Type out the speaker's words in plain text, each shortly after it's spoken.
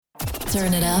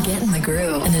Turn it up, get in the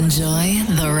groove, and enjoy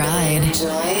the ride.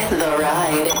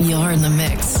 You're in the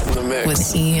mix,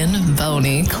 with Ian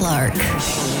Boney Clark.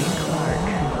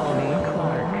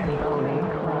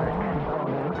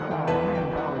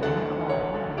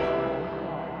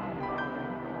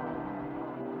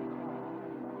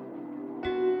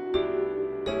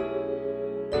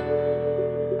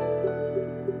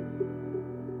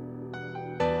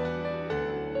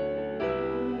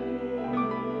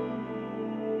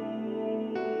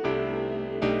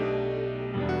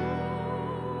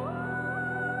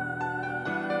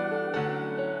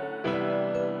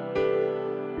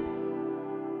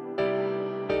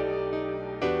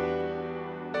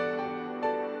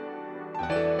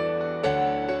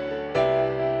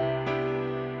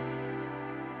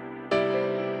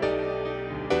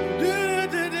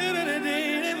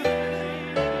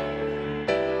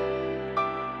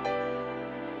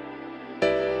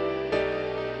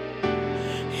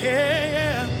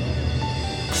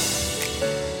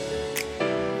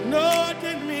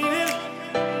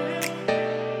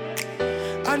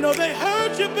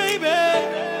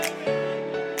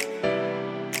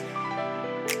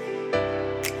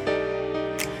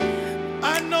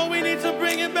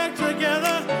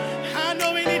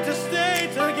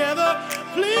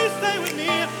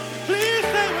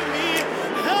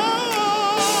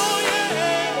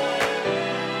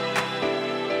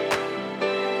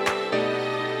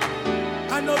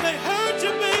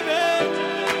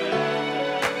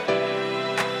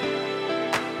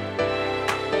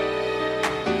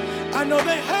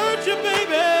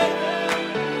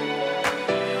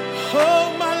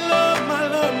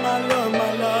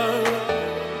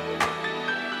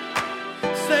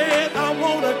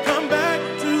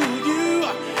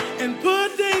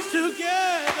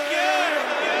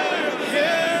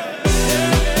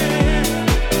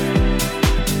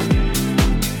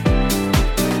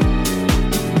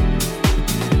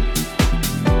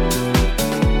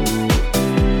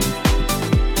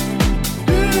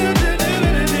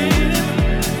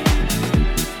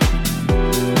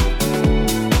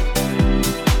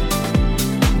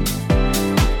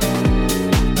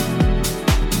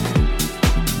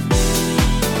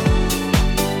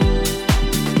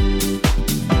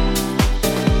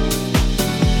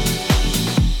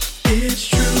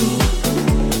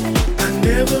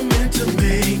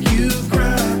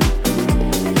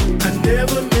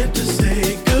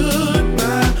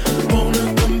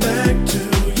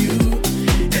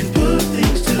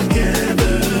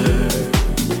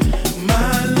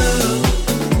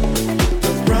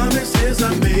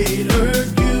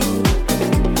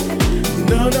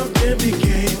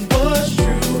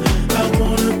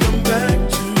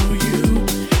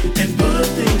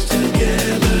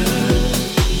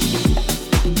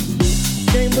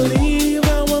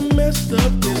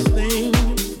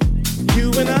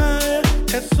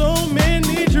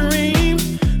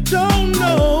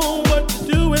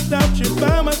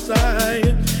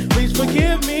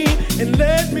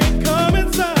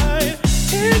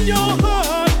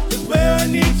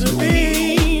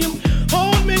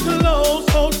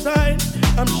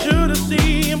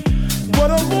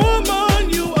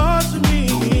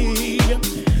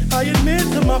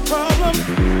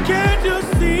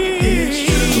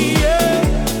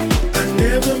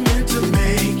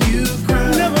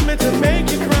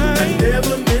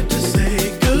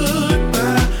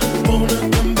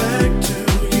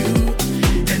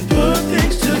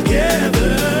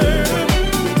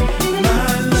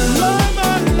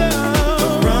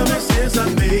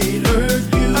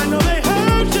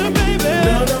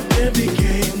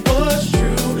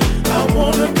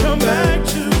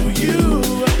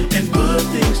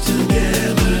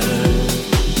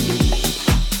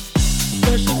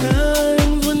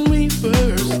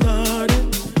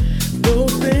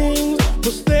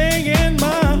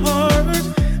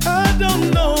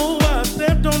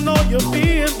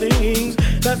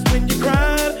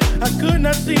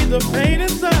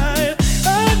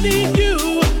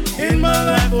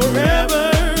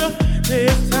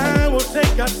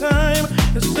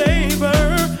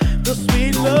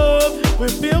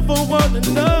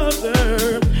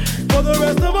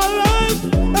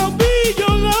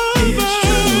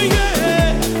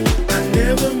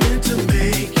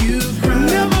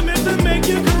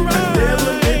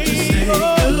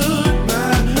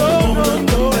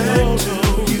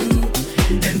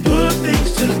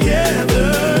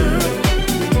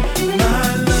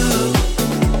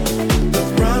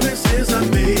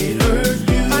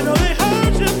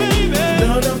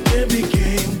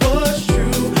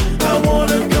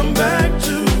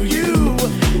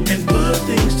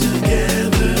 Things together.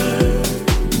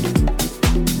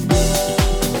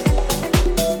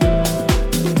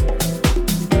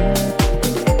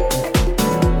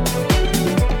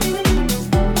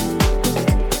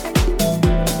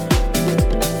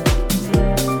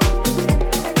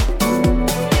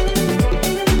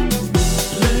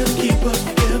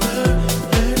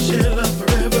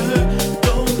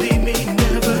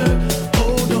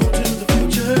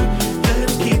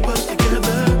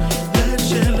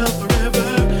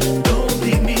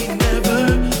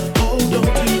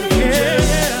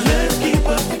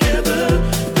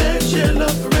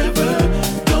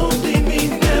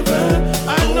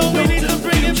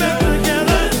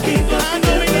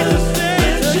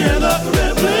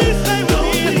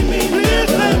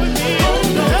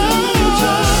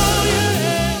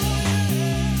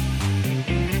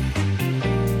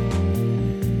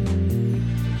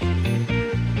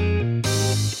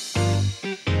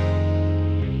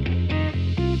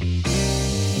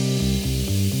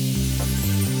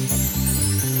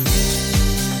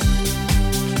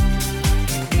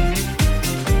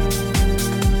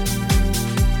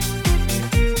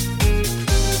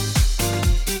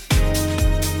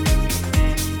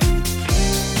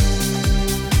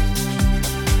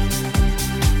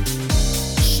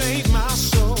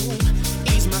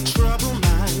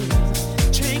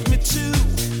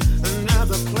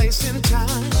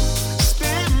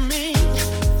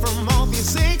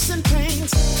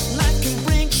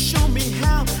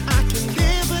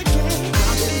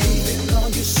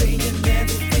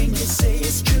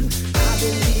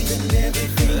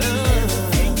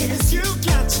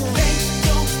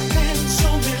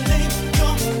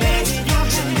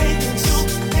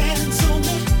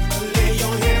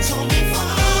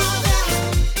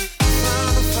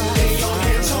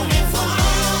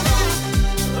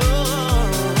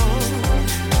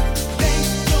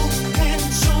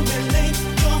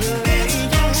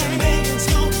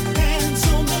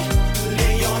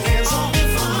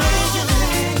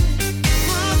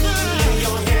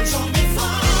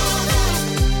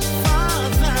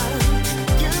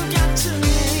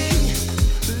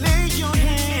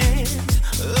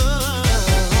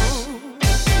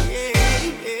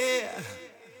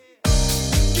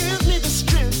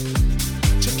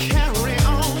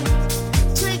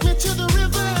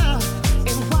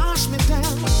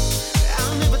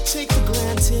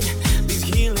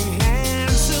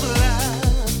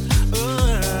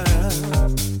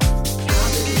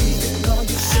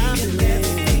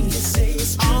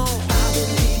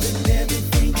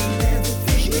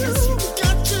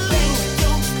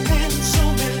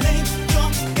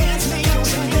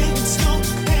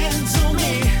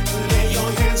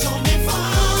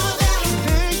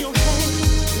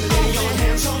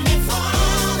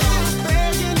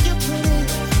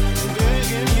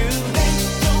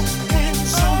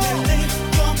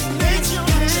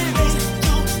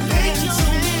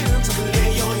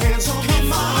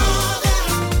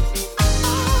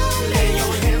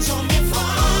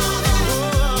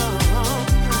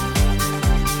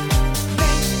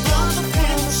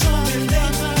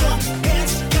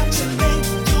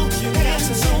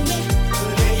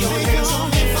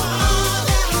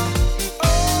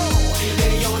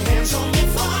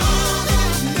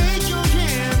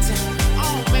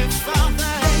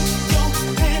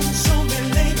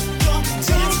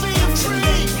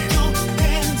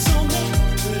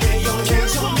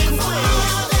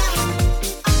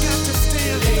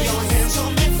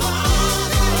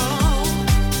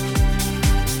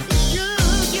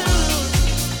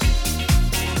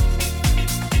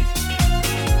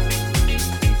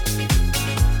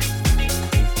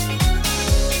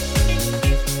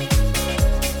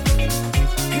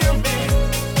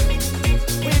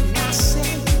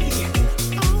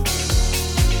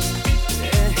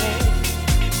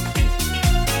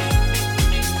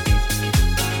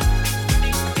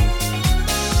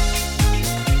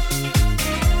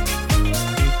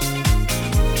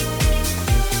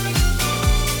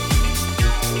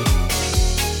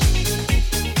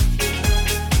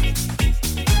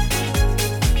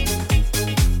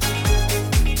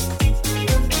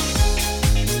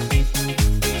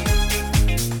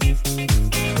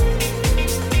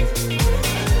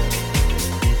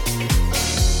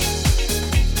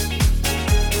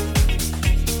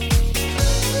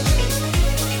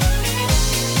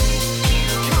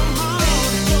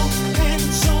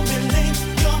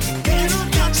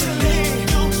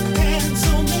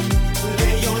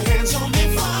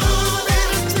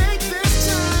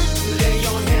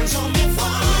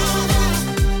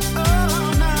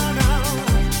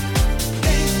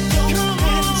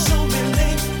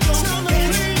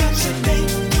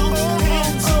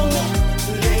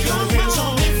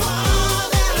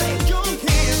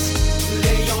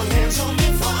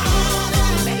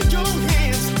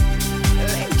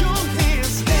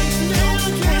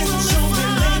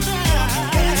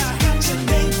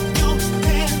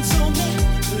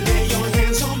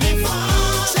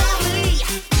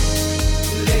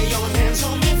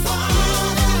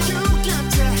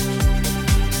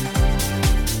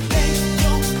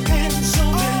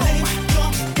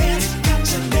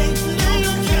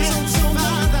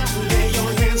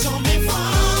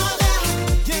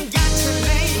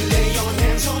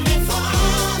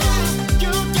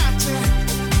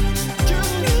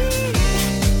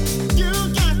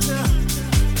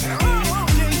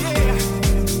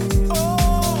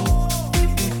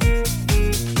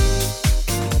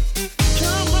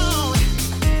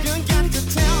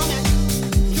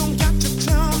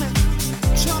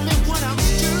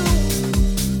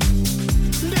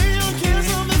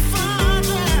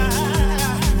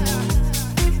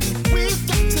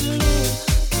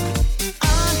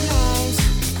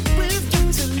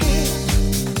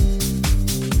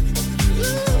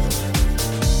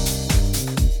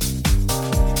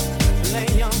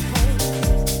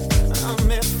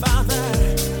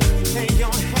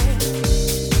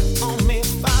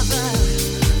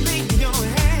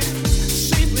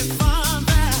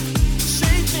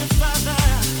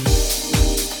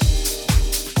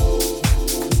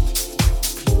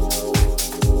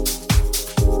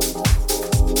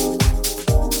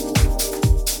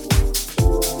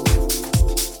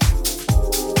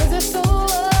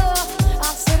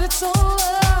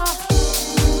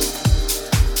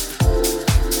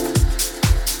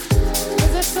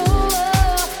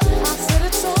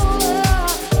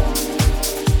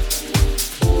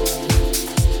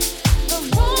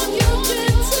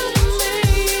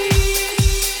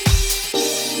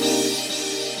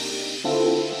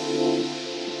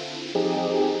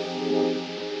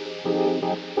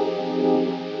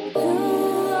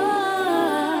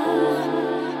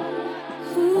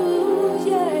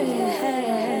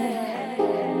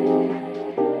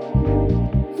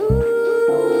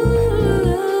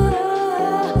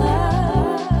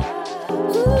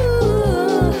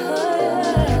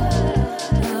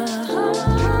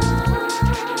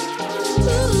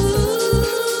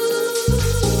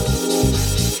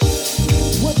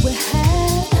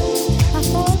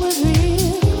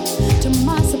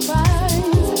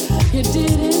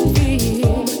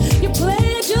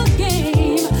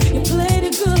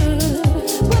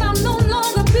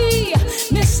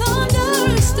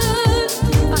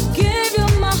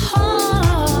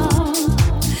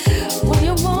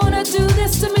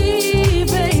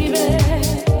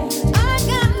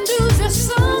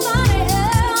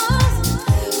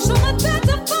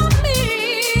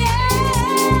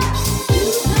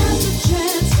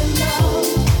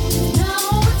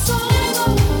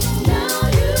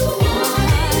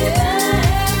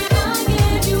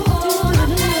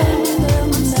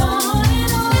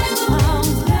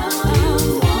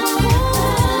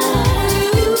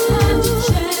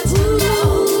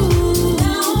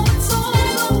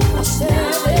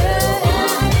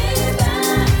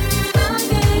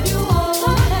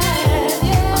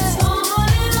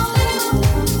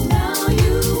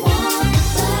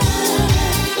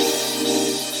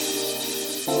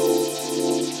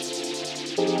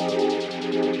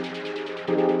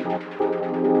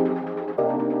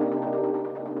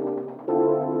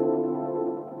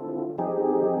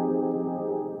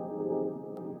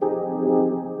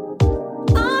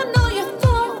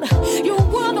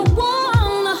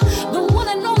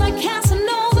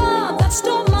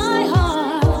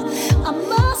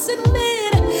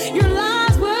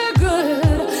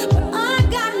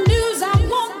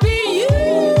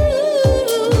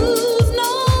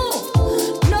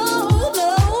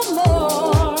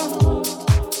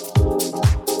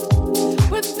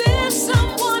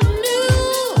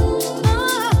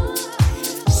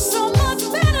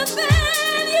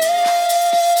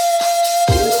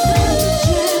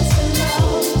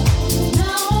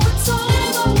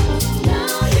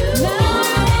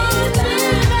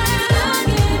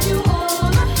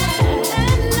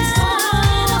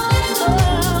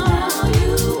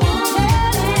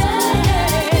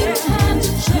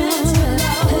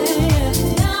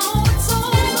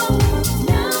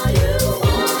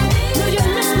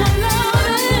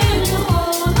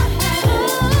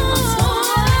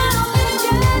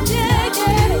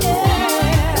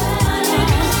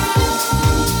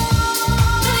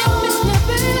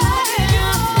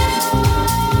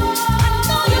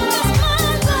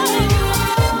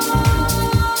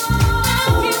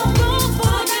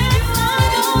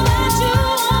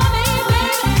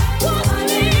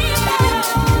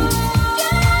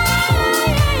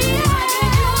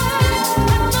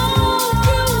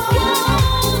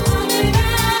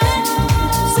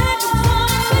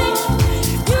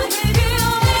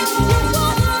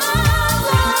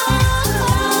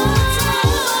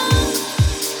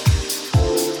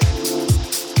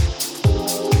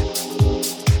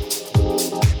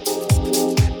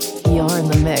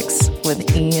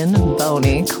 with Ian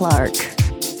Boney Clark.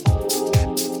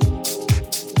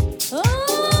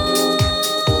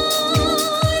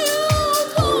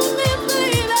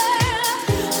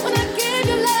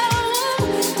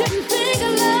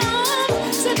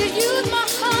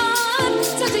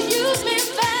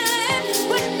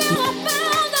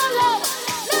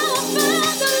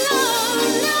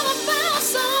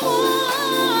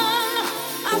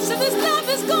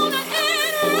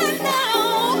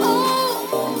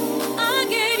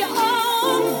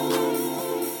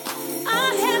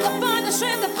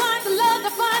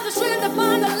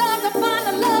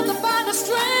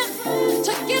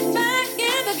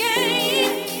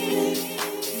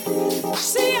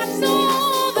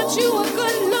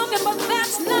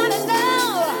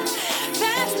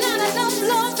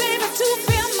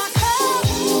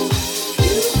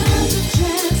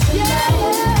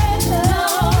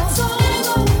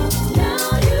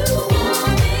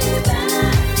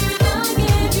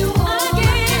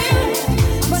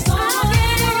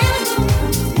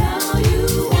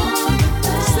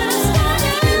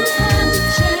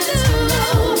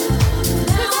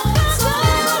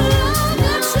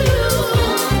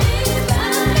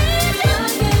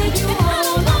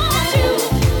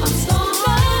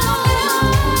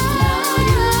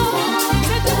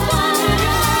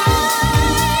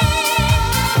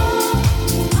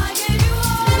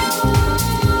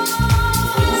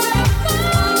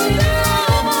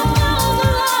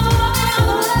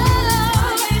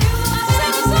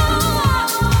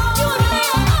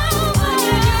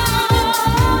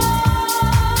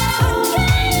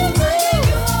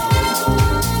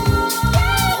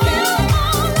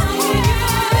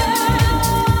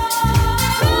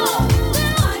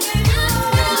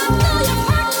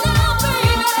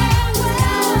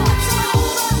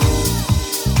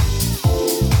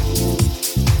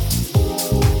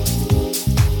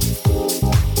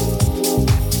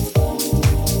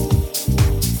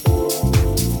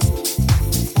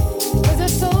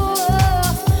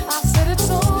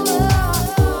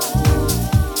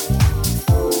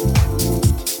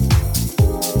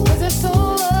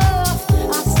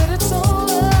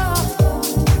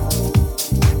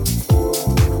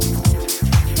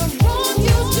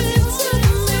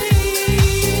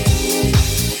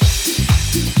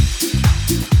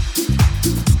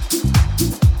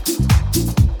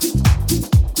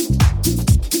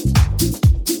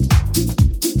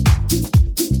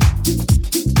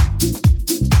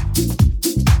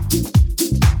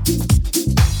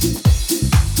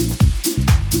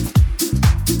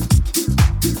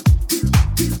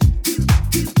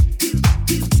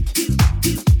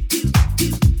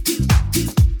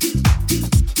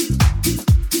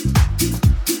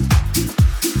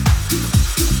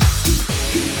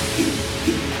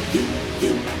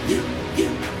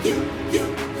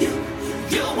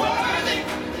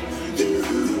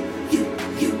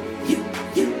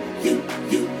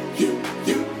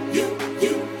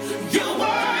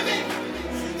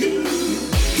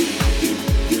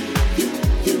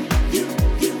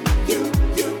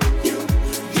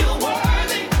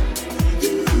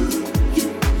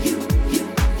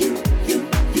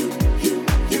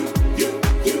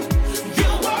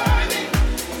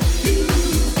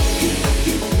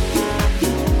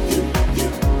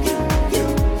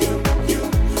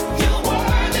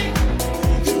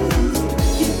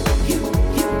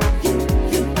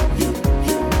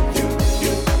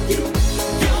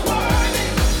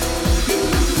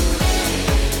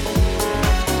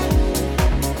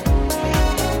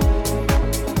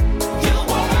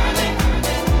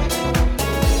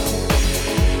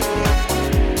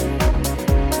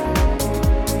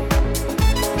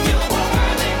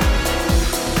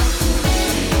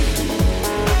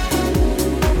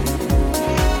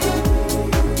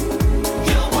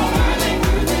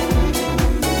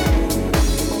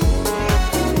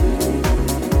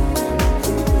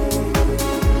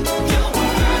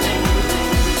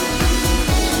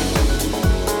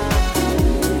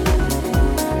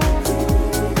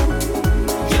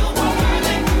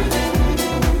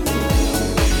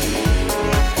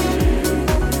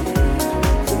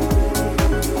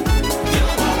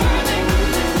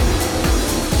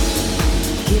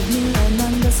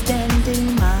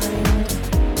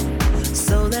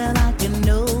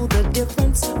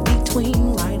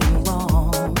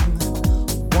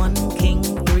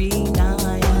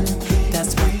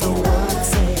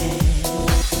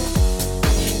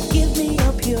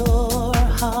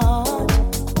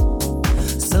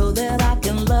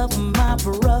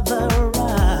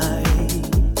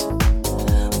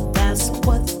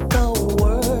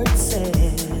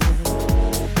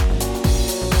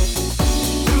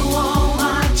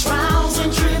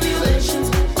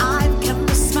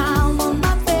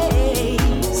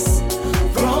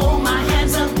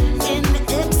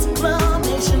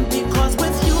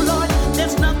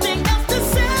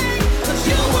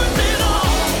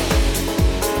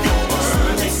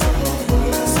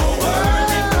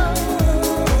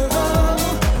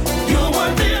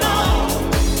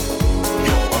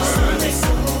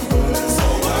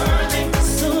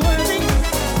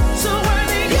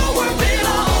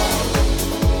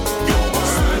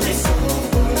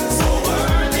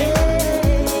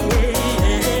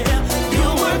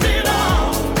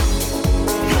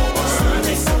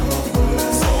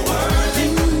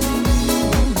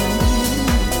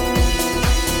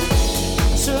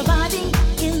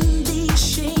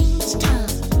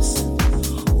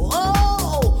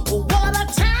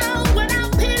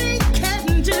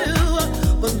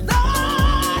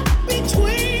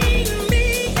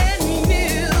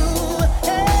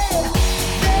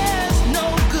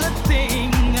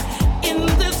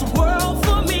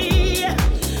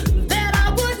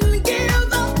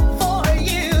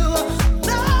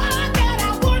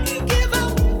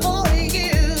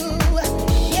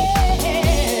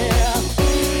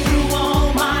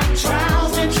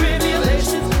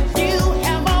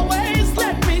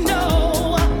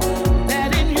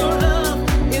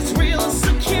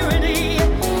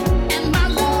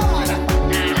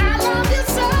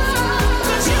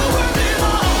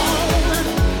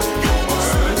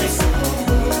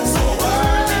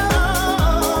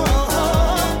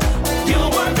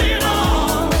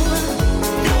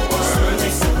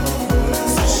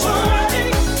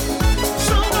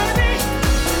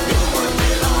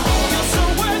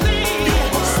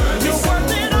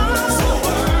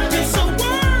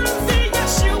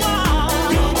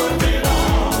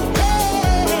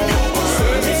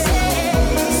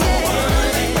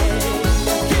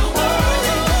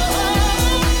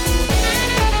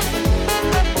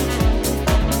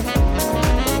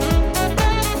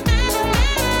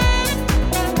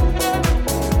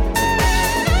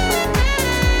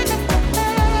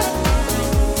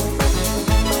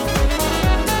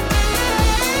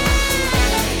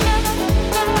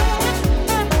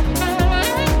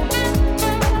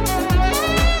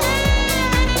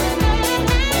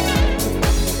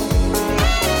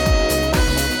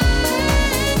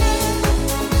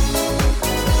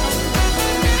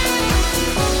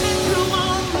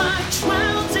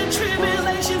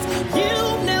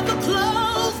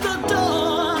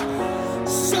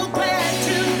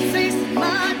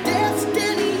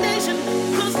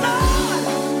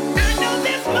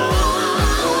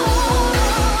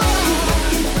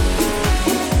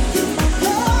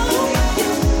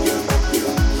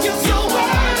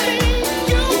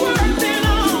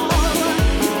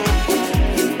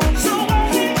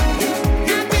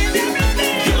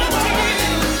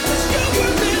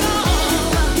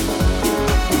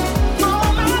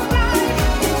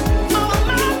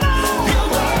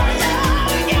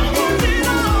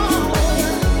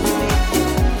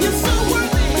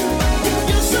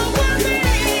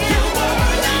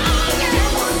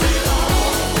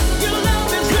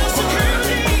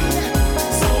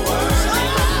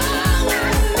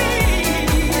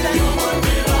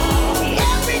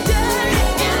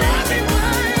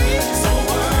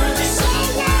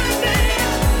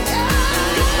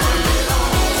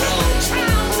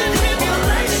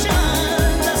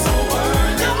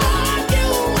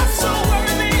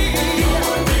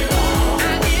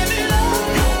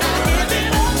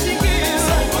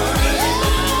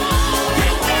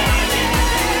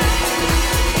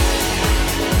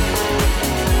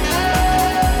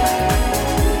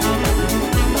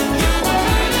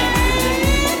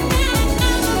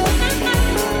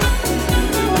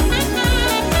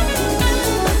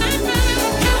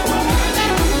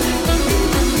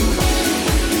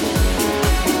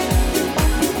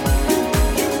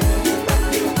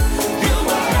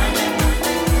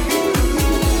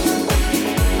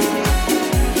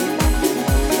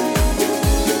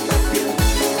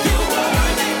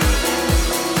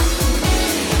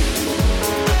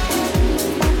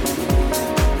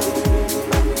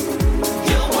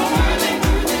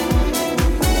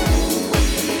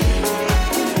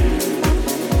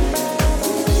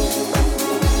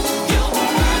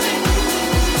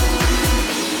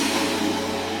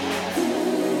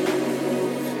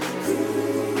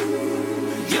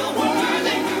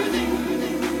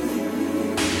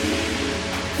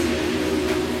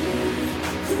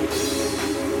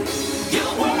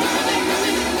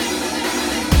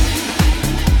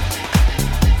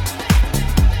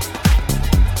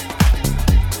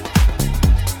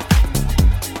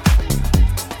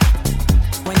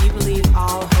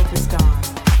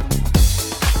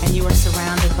 you are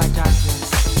surrounded by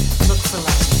darkness, look for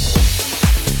light.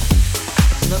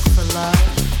 Look for love.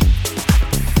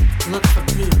 Look for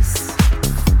peace.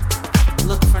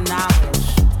 Look for knowledge.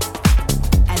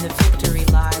 And the victory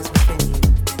lies within you.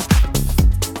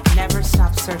 Never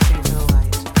stop searching for the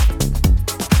light.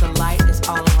 The light is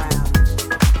all around.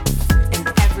 In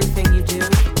everything you do,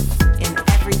 in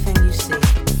everything you see.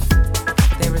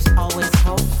 There is always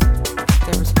hope.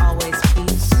 There is always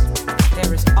peace.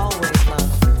 There is always love.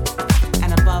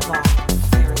 And above all,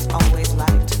 there is always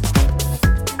light.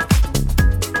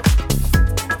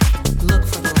 Look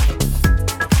for the light.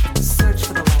 Search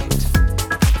for the light.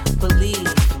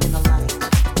 Believe in the light.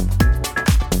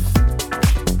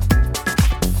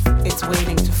 It's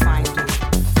waiting to find you.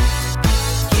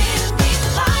 Give me the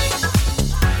light.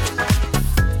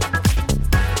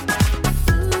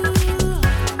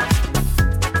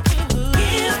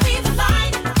 Give me the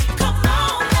light. Come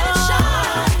on, let it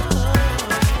shine.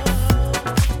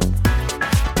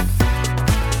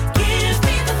 Give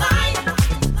me the light.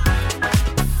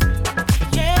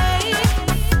 Yeah,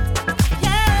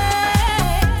 yeah.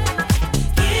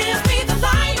 Give me the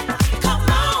light. Come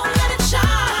on, let it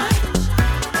shine.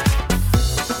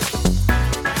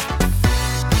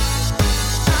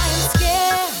 I am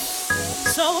scared,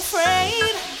 so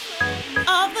afraid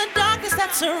of the darkness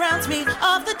that surrounds me,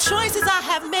 of the choices I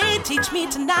have made. Teach me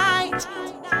tonight,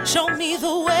 show me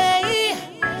the way,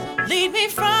 lead me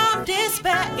from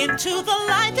despair into the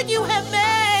light that you have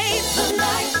made. The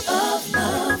light of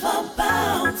love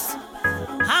abounds.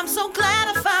 I'm so glad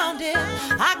I found it.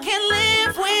 I can't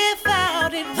live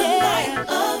without it. The light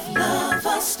of love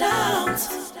astounds.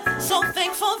 So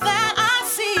thankful that I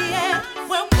see it.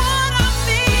 Where would I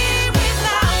be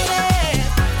without it?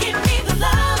 Give me the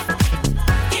love.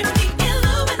 Give me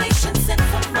illumination sent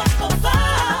from up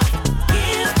above.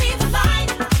 Give me the light.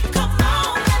 Come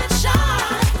on, let it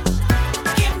shine.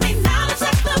 Give me knowledge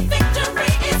that the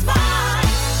victory is mine.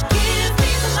 Give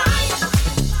me the light.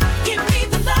 Give me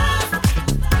the love.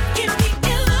 Give me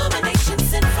illumination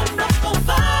sent from up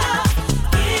above.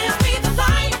 Give me the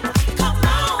light. Come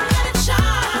on, let it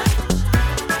shine.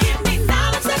 Give me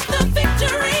knowledge that the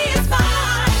victory is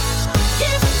mine.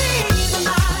 Give me the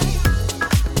light.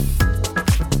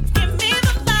 Give me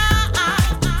the light.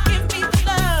 Give me the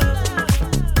love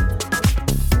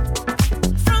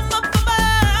from up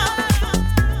above.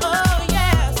 Oh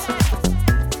yes.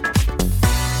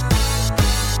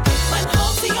 When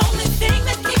hope's the only thing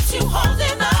that keeps you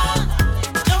holding on,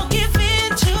 don't give in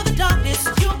to the darkness.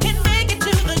 You can make it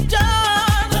to the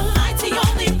dawn. The light's the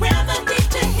only remedy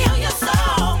to heal your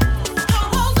soul. Don't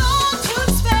hold on to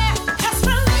despair. Just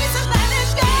release and let it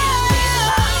go.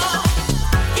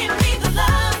 Give me the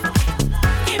love.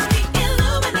 Give me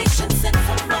illumination sent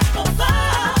from up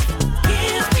above.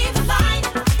 Give me the light.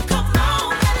 Come on,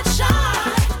 let it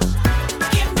shine.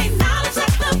 Give me knowledge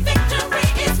that the victory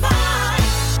is mine.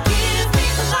 Give me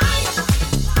the light.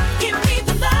 Give me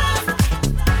the love.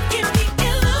 Give me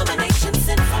illumination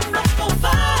sent from up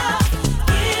above.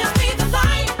 Give me the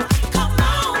light. Come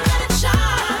on, let it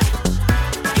shine.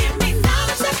 Give me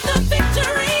knowledge that the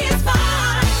victory is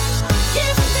mine.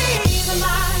 Give me the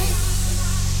light.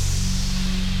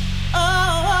 Oh,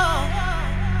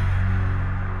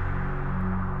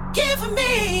 give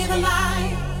me the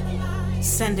light.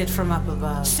 Send it from up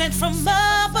above. Sent from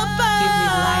up above. Give me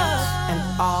light and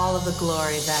all of the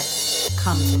glory that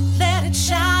comes with it. Let it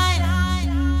shine.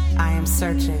 I am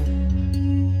searching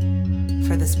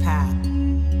for this path,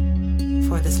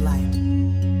 for this light.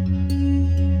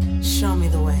 Show me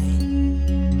the way.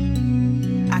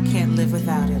 I can't live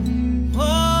without it.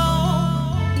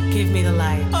 Oh, give me the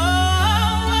light.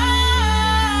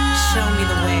 Show me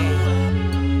the way.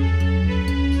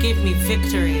 Give me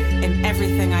victory in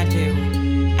everything I do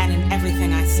and in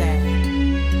everything I say.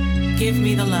 Give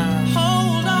me the love.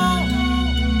 Hold on.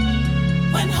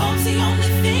 When hope's the only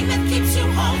thing that keeps you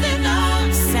holding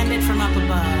on, send it from up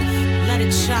above. Let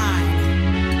it shine.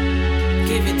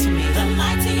 Give it to me. The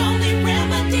light's the only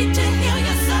remedy to heal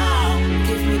your soul.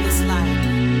 Give me this light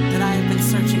that I have been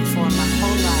searching for my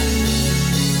whole life.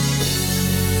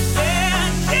 Yeah,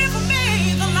 give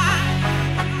me the light.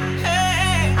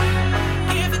 Hey,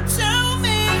 give it to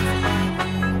me.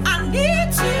 I need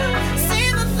to see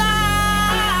the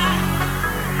light.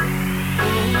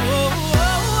 Oh,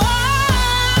 oh, oh,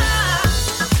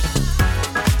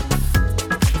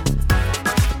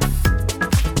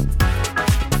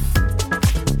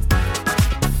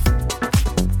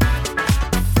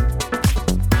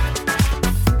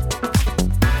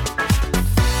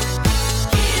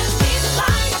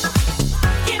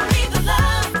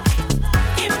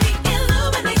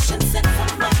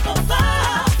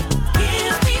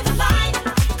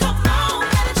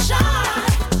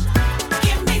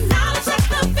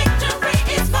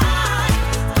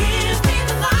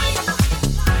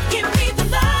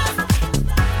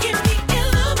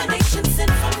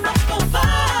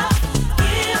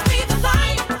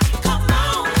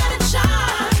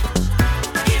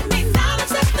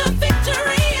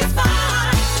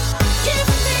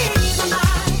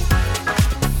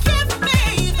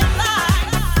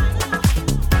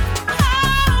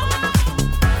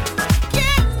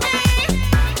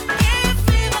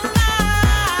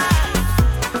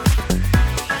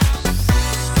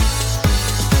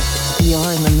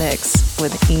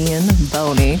 with Ian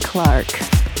Boney Clark.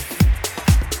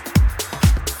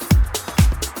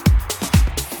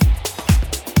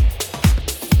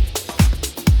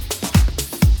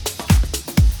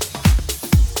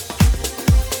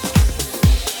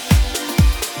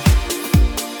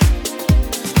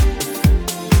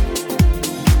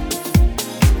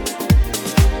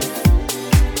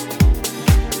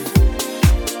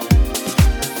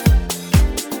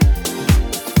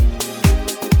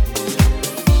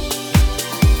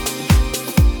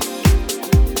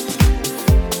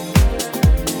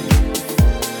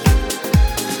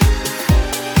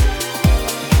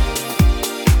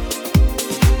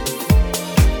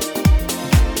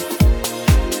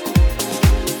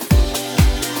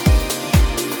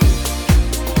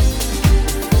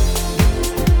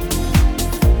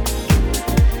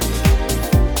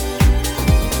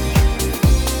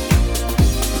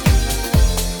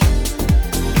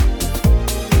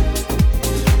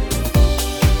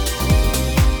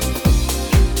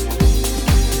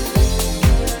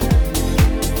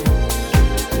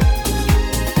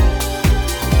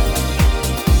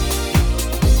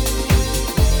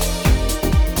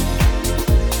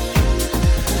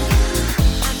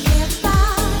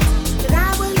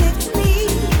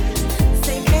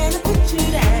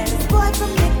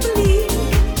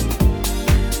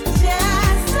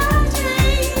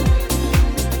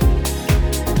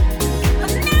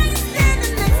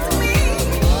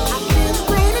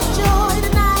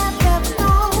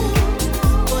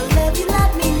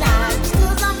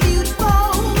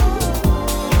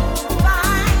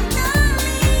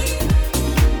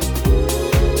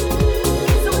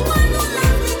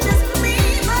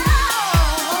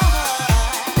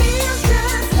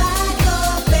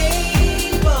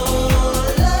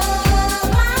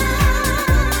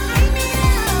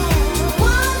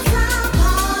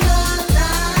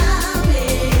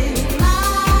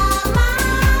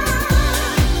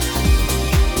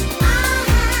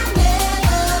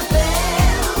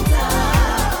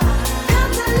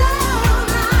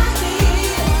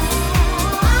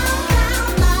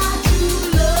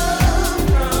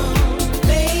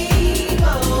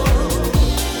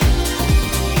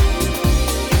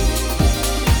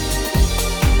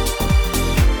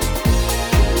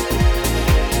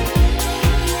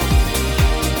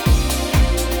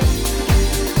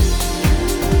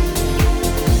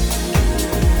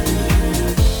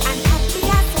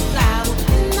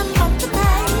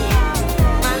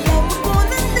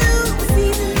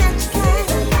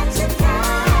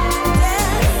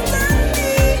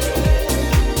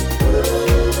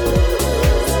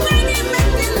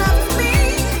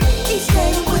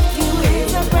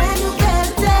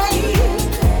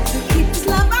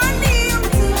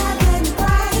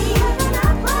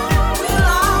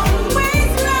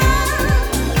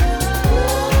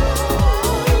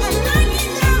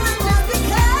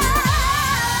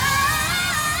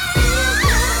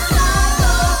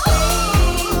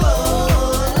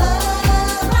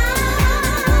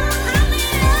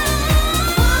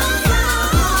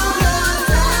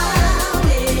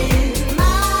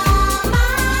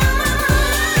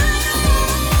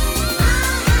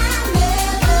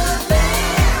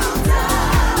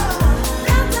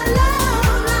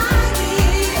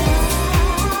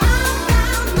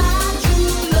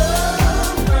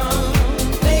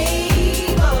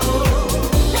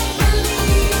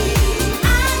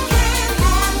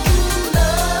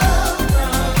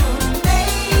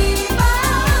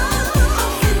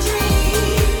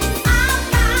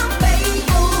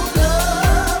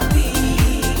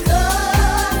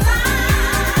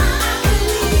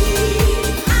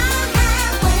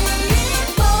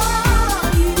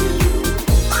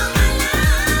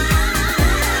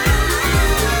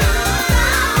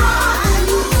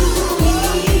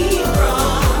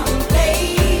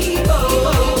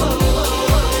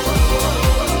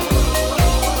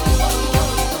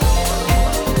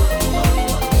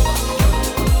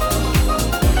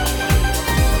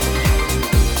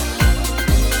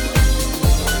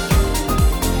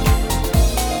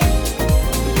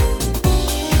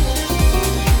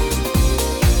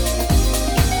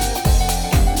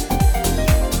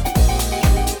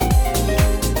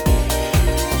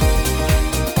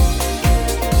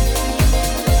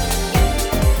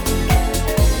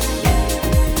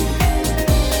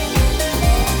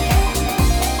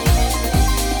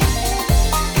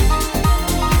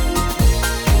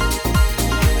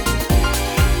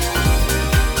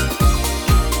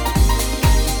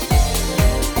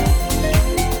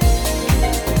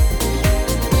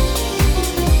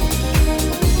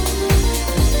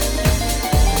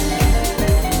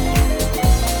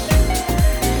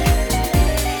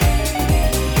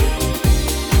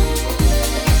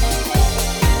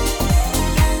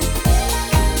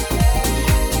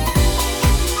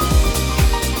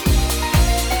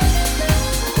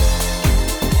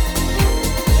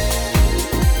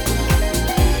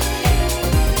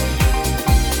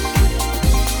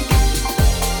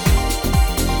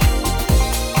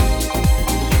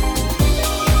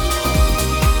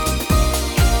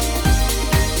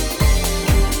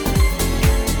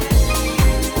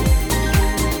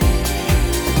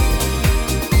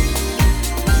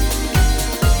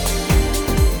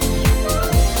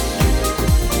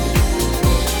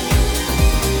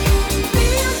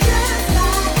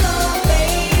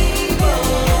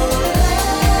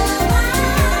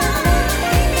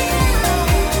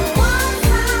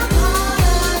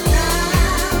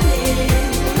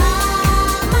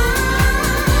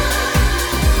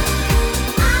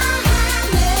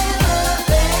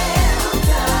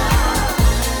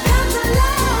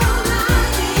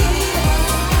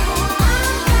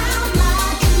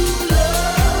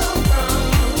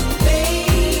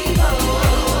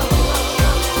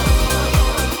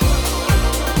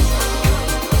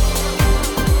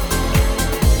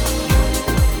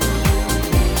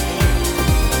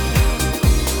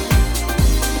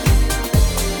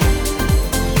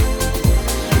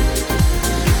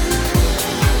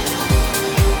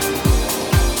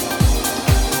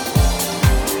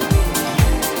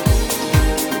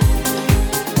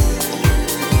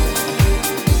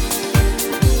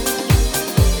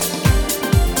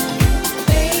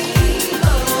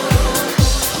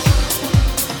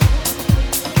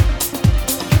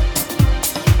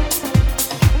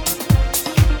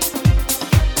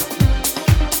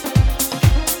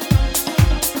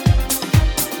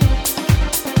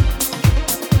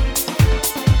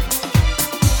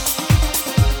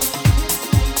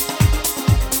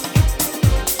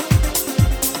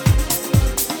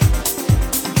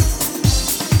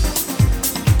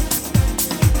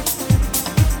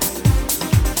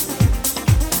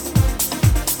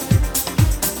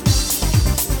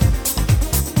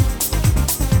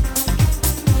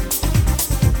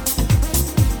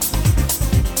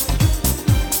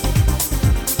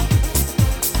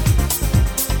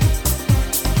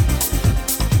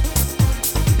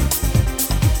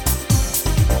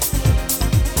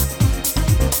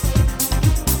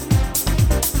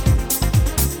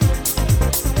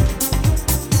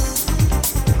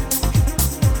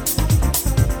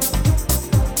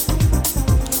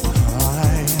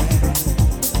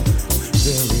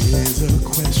 is a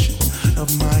question of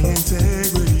my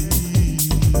integrity.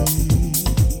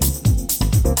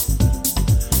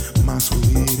 My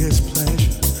sweetest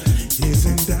pleasure is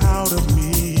in doubt of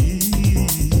me.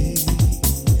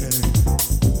 Yeah.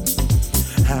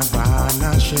 Have I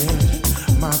not shared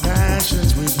my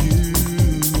passions with you?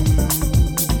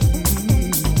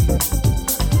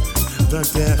 The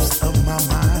depths of my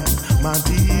mind, my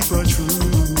deeper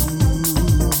truth.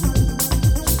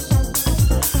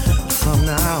 From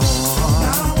now on,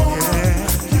 yeah,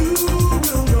 you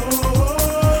will know.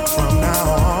 From now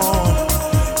on,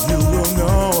 you will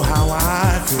know how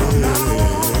I feel.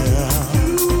 You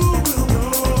will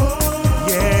know.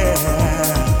 Yeah.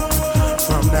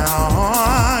 From now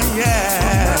on,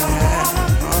 yeah.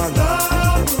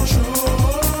 Love will show.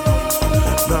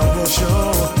 Love will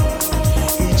show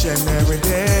each and every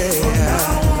day.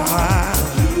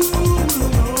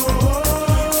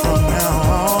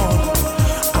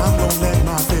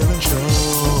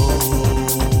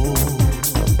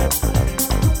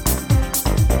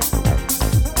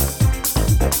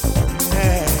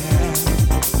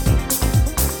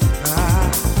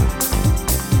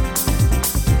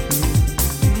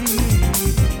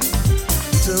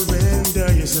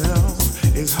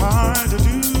 It's hard to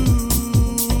do,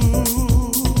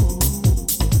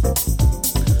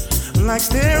 like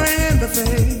staring in the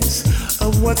face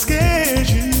of what scares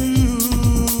you.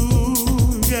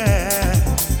 Yeah,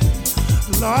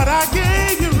 Lord, I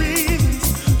gave you reasons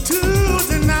to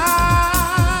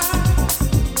deny.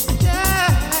 Yeah,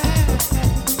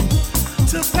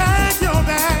 to pack your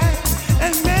bags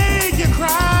and make you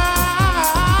cry.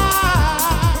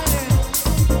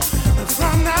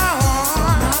 From now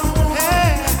on,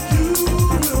 hey, you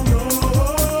will know.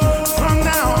 From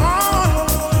now on,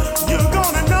 you're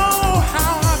gonna know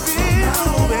how I feel,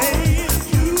 babe.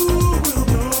 You will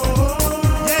know.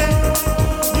 Yeah,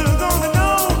 you're gonna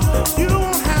know. You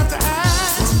won't have to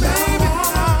ask, baby.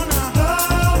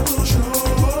 Love will show.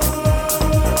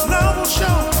 Love will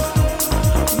show.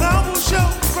 Love will show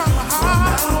from my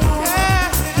heart. Yeah,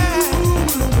 yeah. You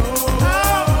will know.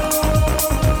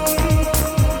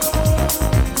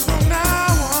 From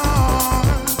now on,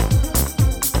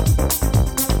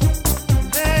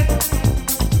 hey,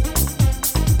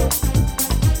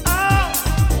 oh,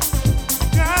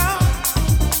 girl,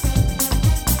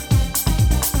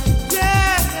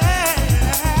 yeah.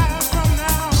 From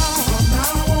now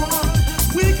on,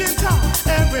 we can talk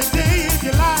every day if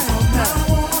you like.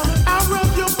 I'll rub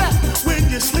your back when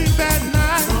you sleep at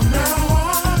night.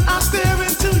 I'll stare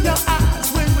into your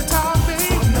eyes when we talk, baby.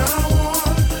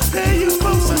 Pay you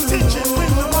close attention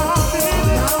when we walk,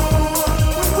 baby.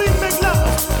 When we make love,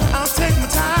 I'll take my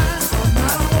time.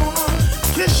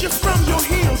 Kiss you from your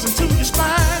heels into your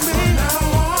spine, baby.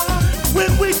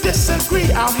 When we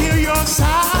disagree, I'll hear your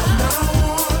side.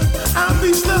 I'll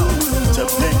be slow to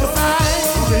pick a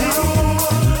fight, baby.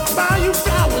 Buy you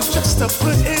flowers just to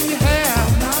put in your hair.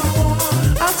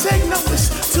 I'll take notice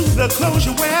to the clothes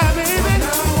you wear, baby.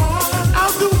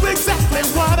 I'll do exactly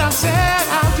what I said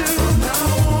I'll do.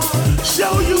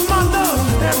 Show you my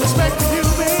love and respect for you,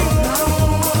 baby.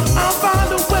 I'll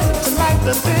find a way to like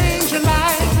the things you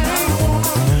like,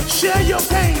 baby. Share your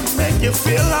pain, make you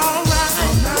feel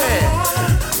alright. Yeah.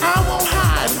 I won't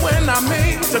hide when I'm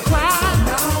made to cry.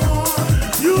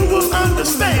 You will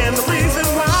understand the reason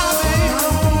why, baby.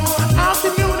 I'll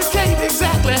communicate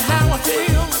exactly how I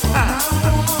feel.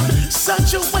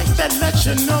 Such a way that lets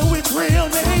you know it's real,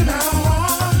 baby.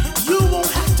 You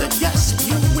won't have to guess,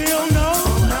 you will know.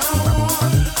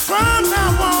 From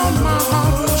now on, my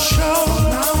heart will show.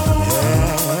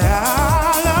 Yeah,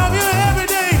 I love you every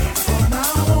day.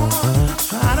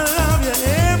 Try to love you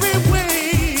every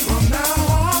way.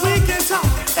 We can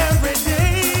talk every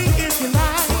day if you like.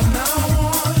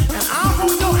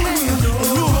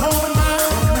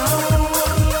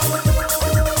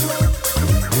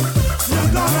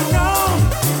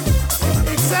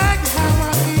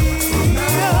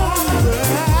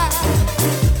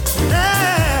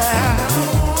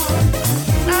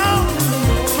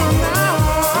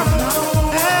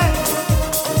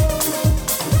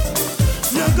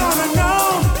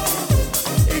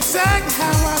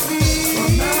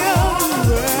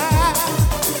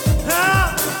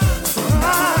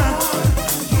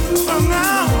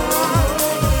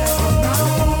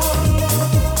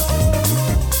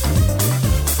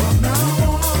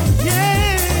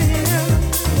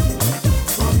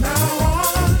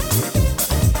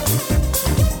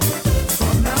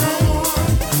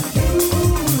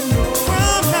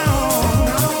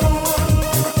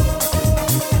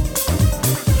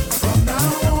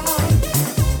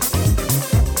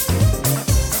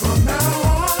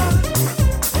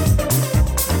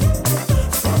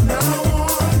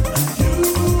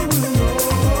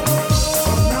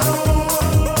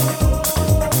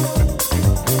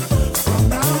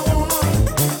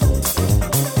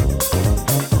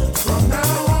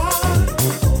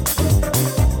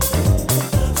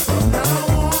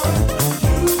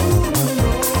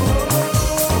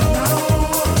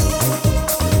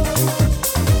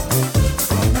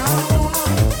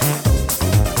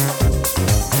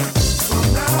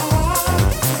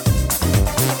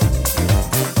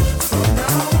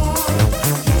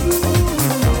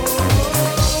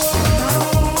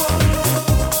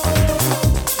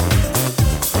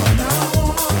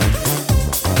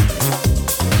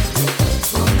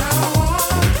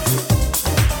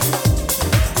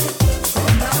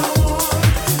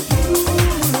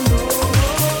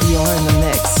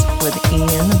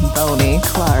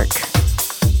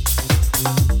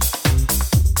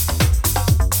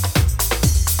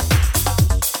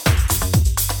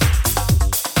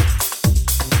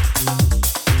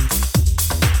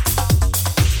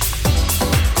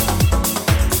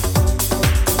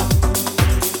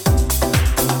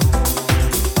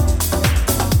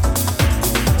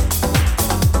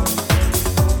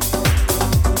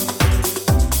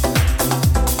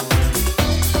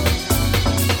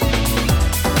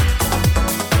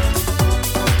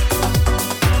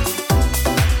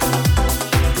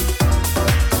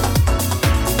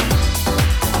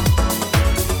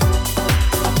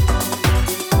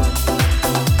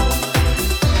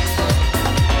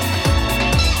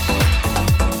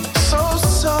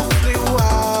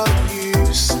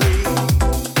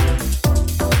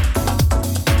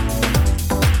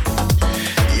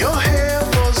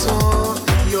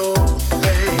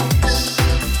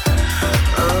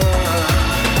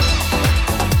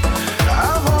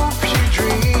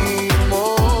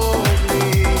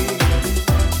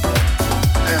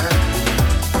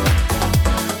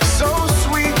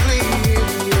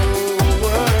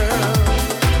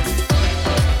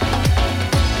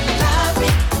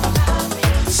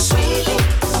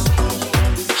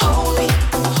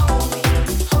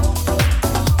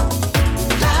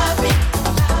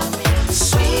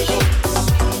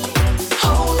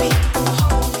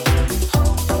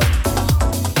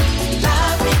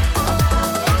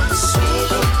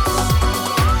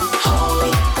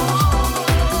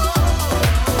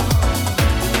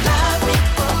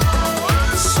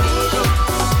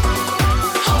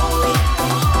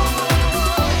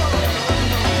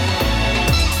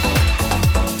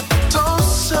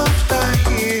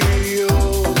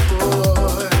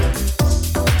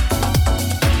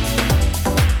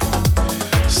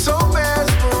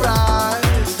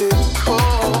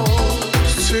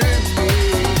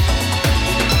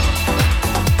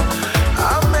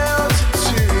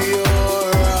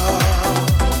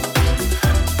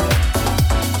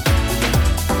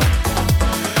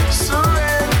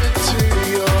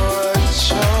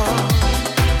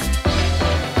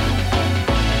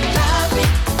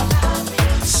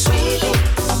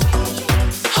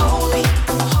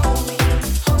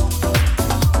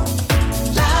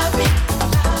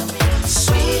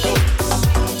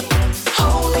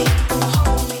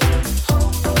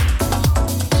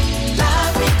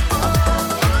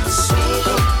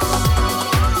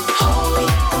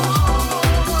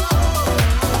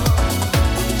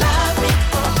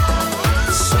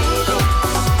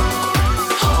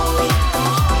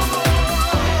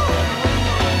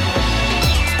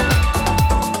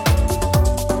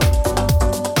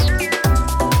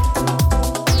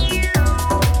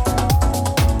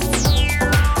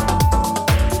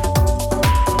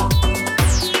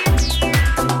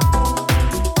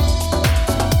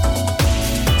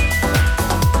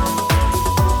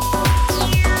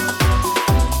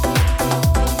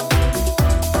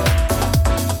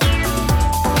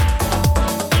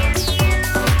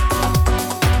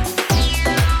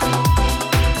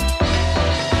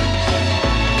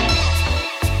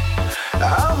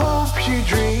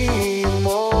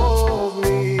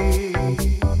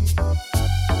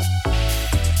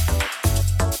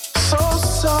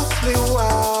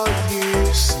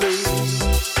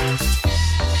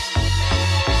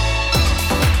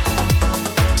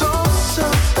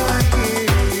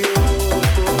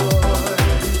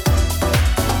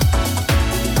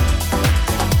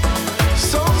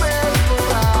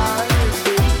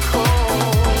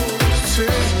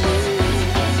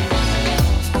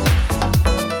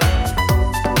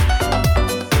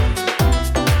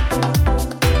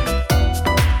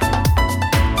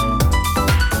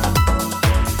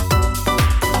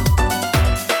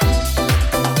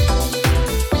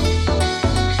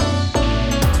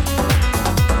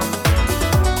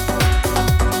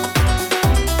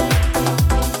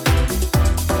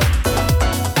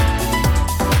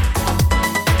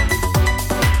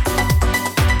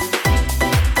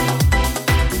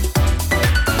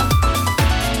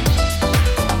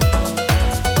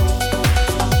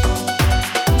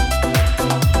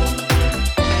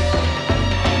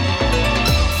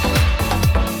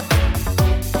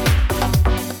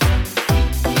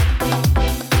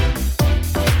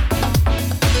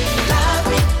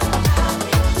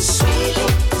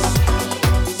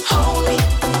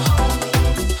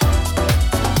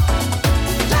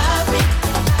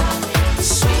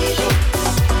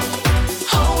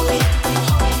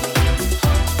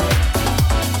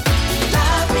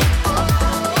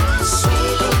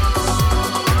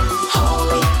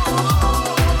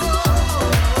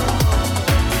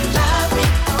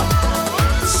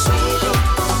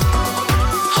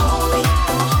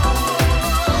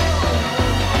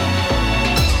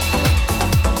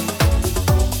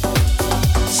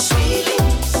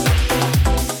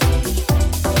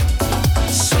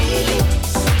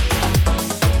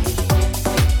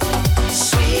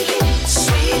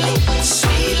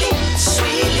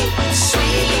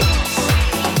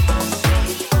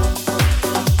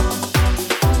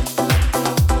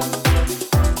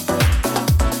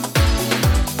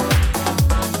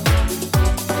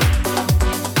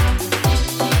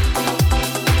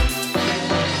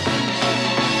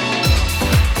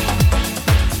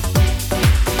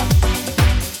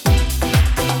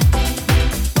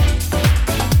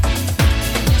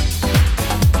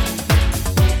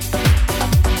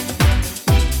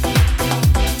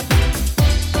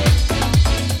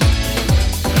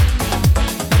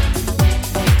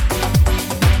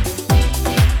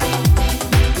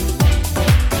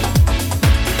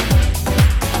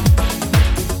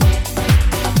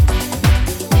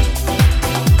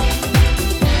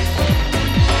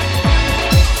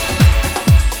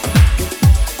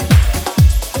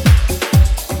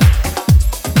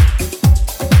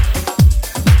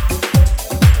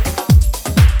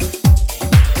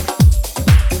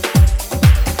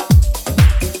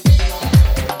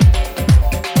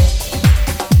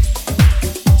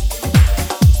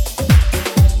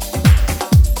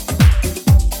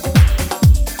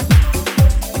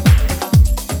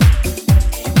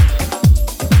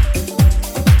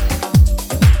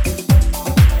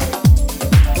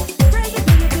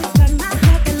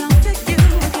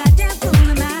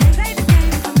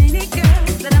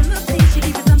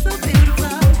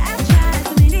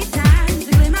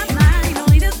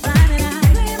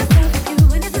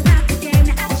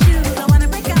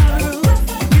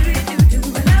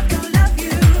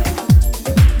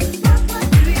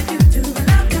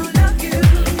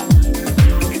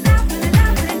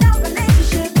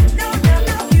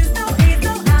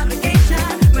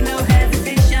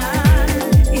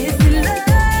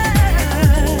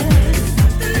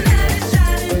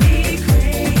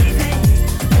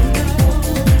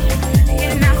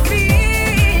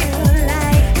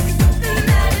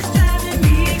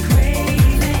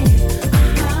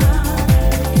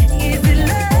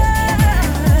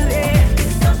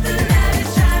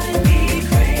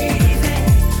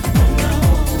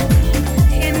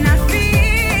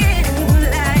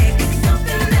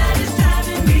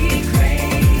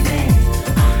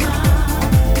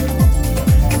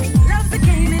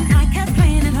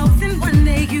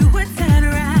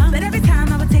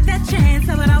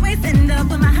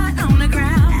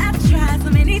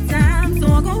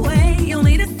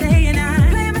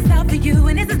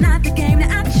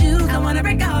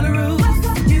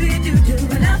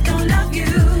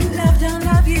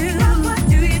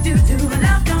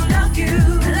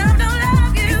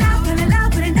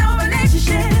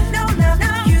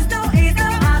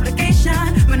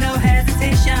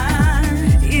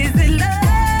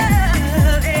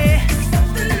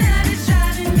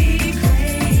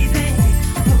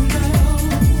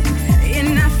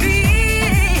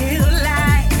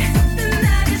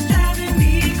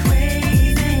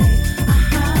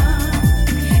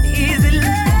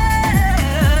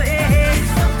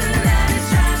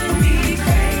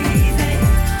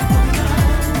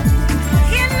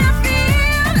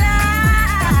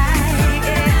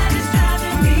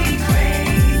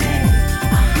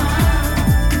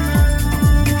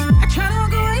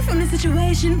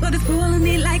 but it's pulling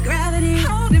me like gravity,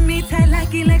 holding me tight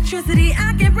like electricity.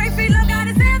 I can't break free, love got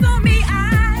his hands on me.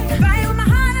 I fight with my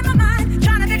heart and my mind,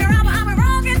 trying to figure out what I went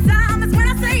wrong in time. That's when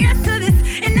I say yes to this,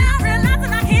 and now I'm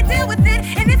realizing I can't deal with it.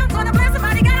 And if I'm gonna blame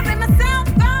somebody, gotta blame myself.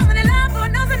 Falling in love,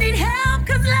 Lord knows I need help,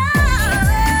 'cause love.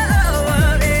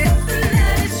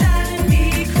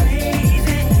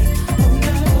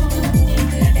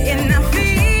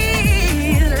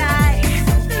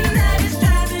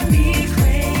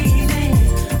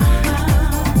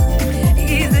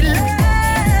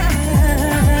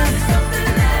 Something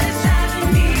that is driving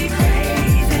me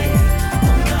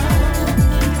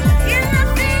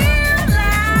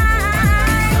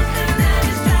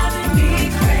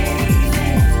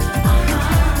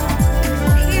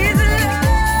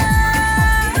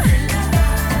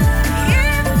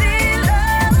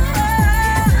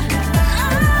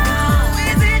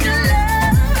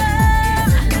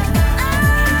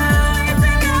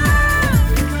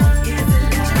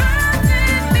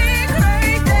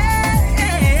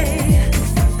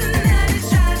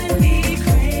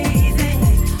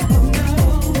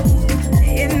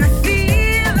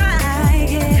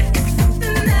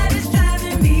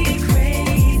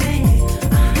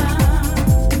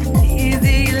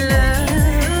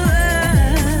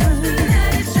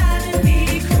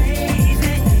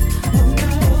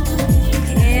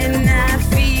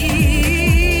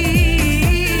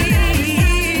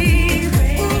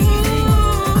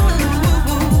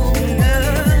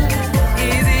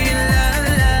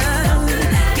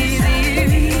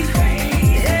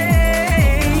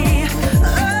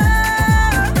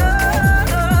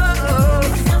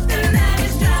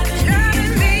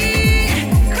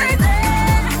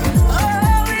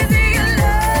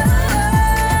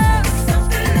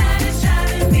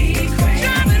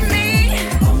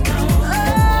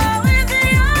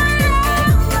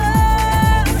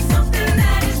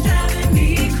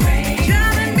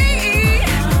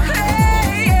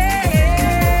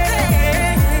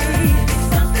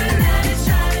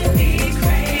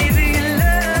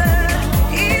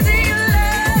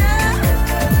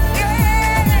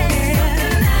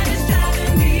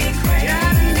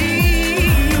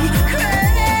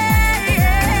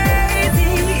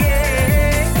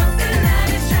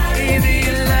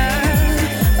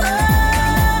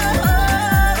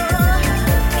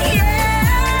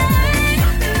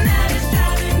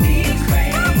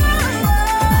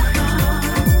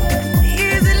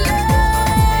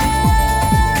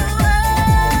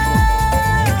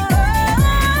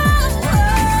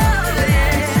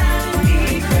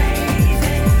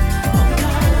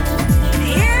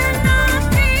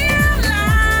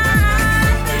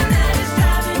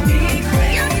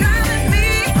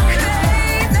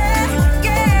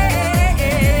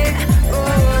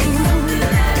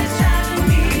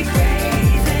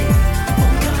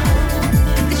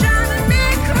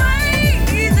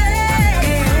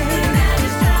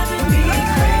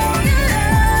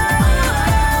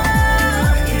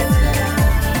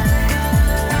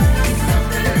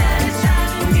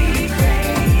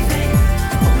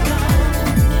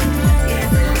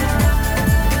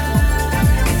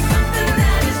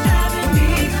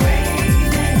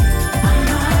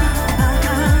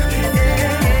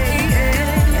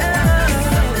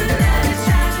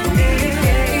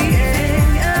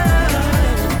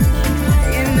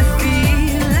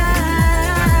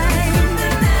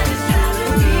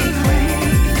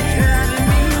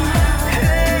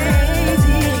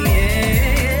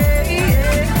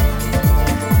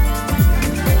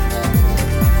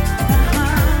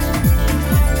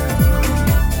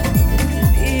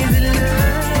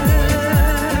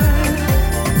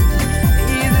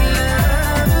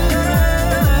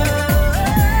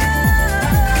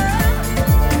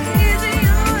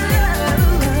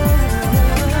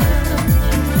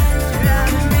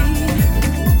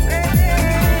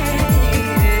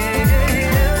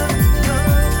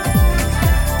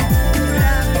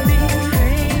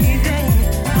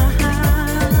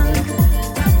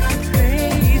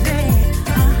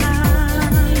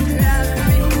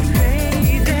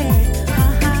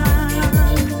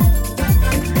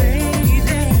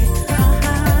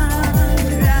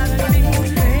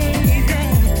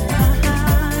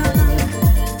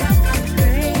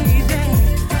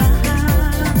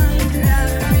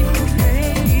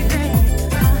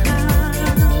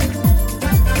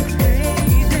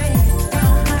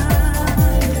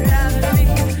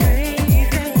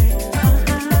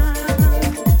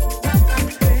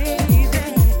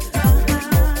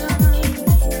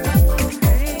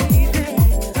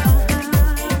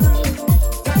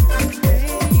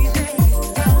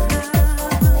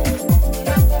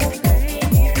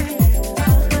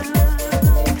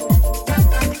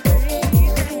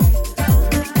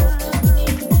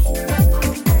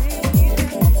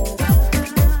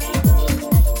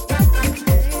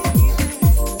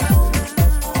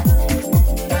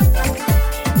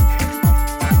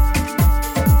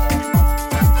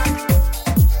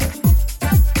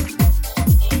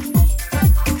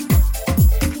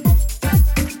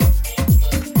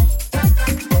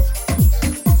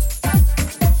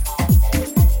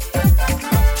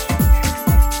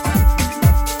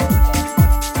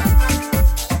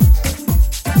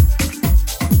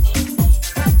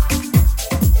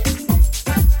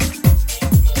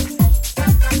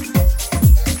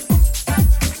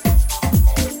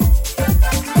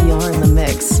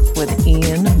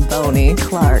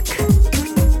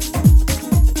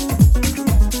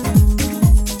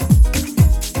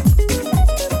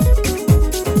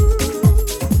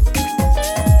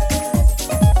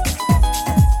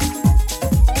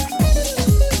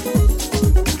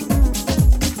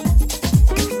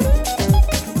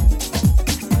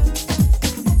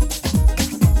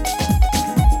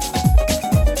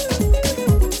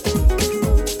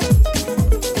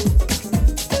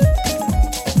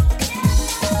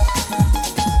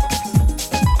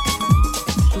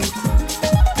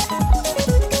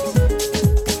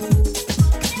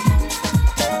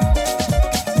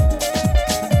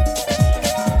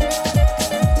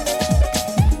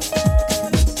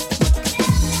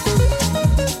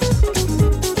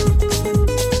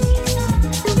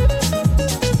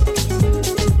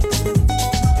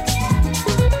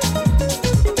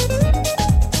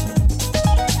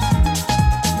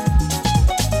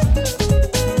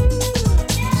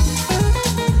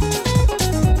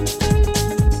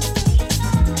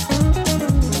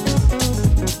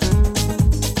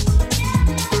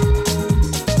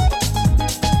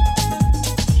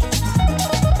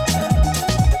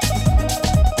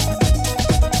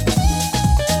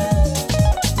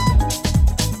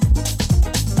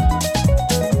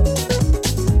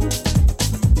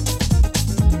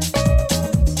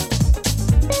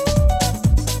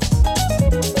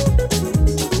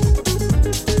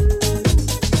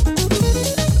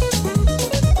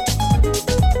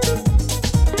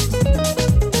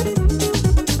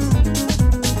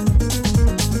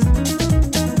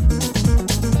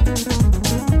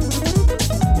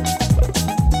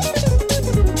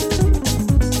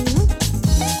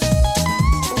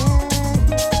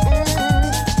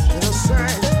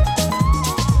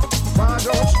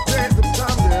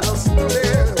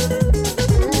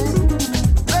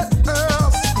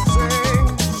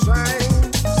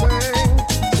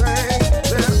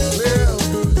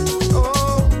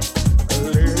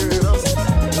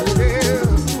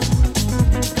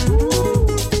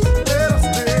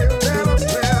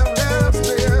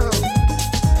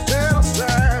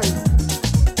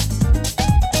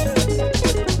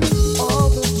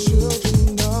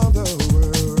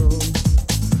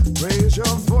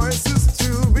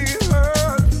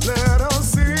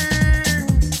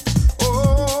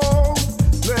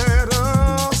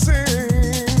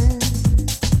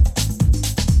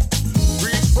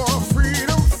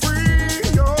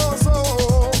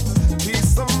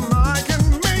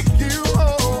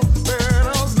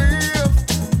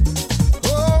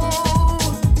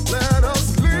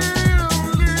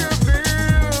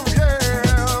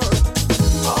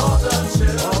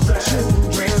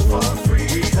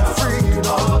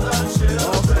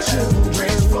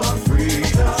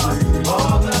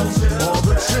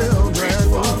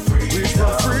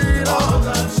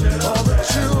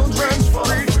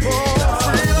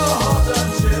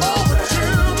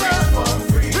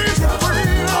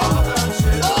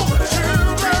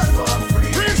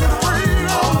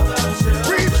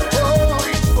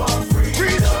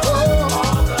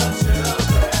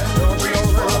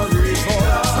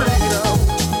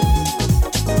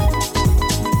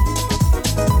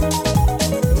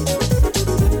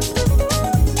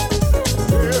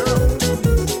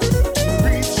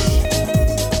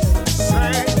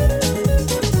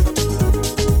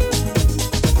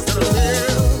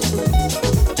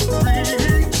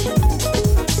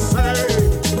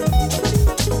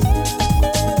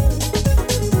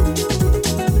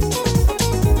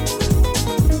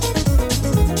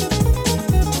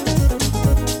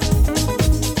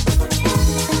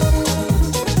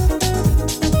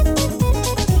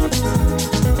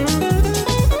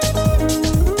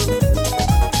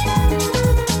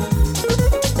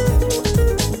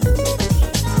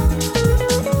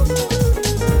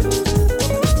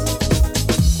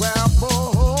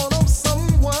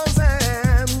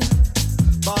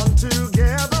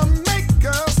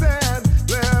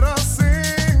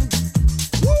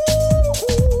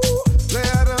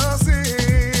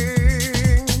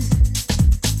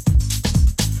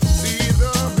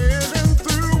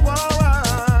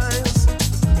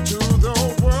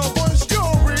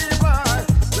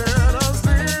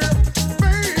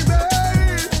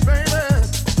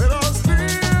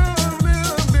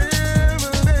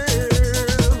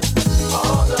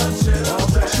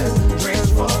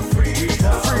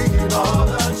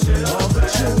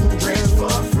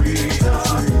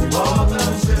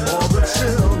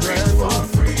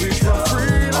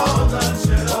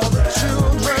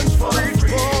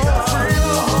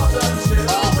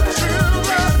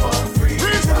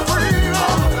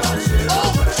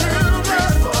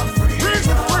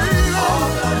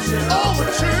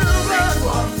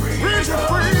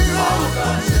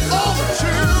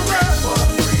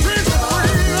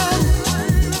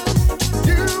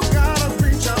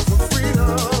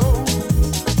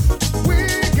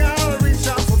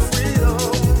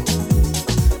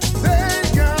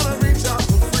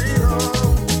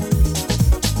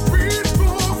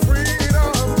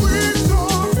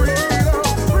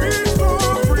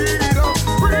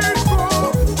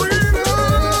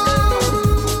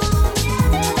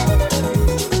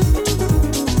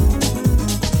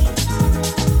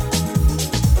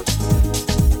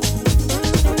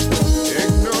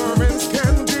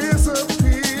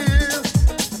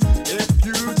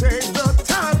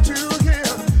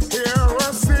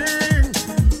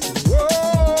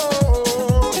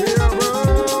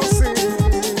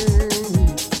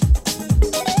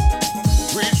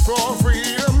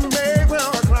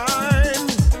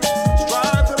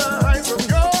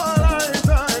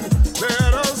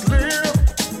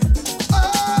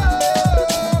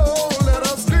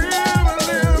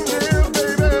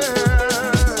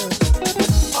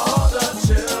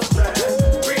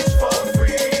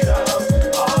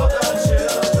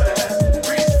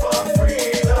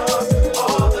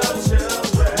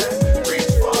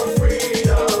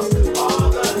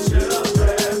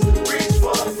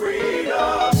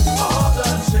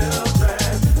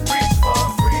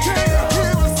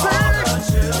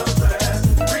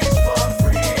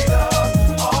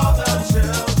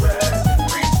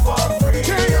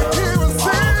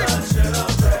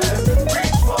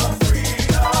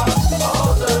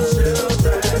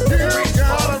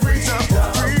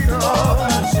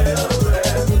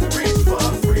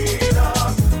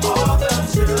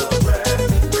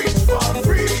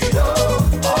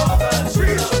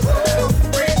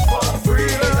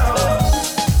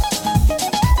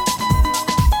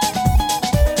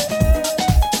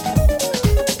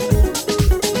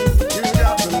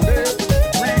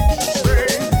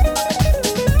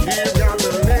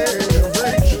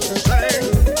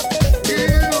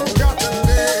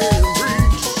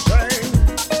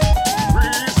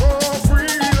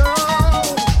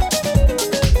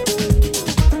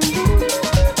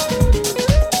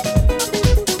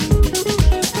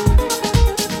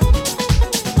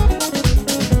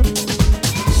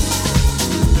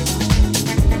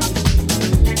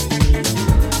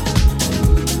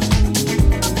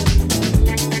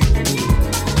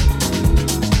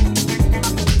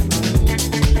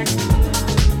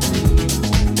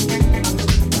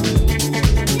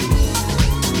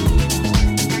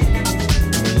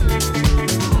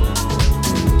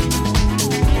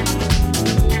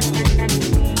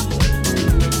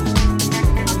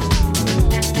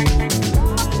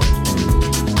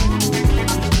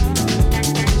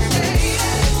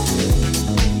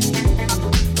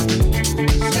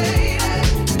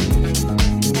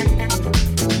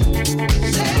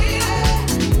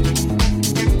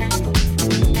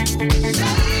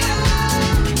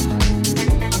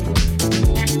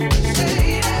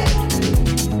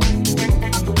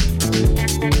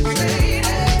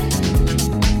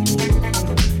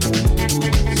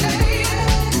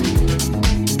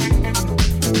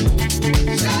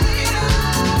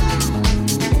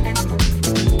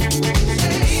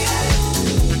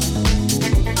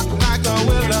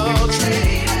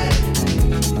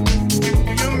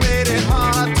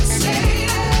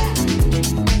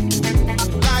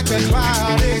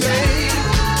cloudy day.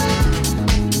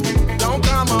 Don't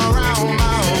come around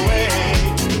my way.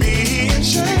 Being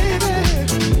shady,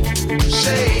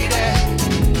 shady.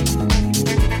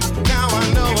 Now I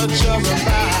know what you're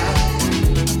about.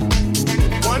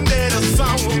 One day the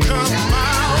sun will come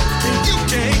out and you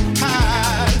can't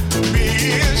hide.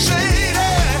 Being shady.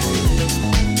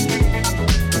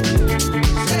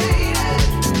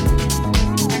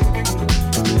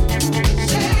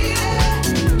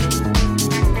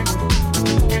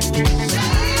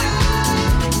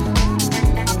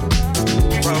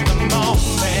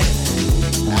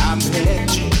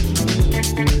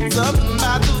 Something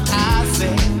about the eyes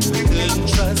said couldn't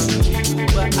trust you,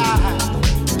 but I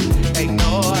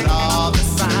ignored all the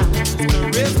signs.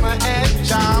 Charisma and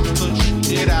charm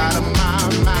pushed it out of my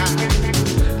mind.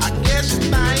 I guess you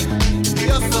think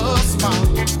you're so smart,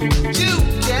 you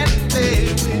can play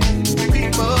with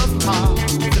people's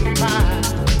hearts and minds.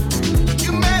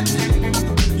 You met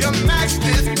your match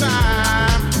this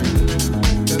time,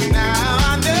 but now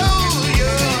I know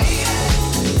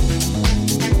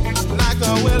a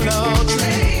willow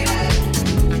tree.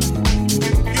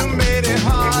 You made it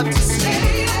hard to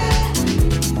see,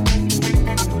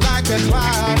 like a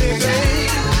cloudy day.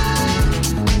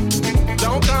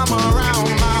 Don't come around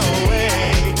my way,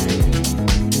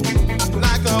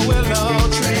 like a willow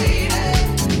tree.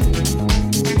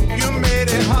 You made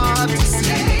it hard to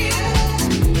see,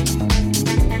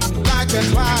 like a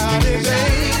cloudy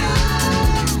day.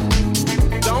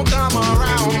 Don't come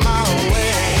around my way.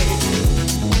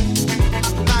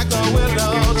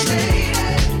 Willow tree,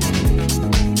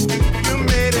 you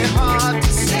made it hard to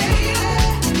see,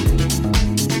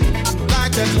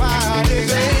 like a cloudy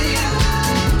day.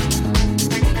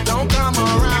 Don't come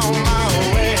around my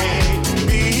way,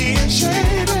 being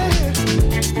shady,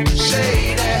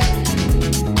 shady.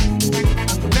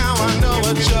 Now I know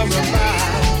what you're about.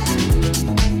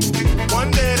 One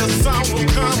day the sun will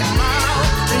come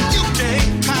out and you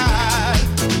can't hide,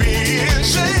 being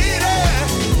shady.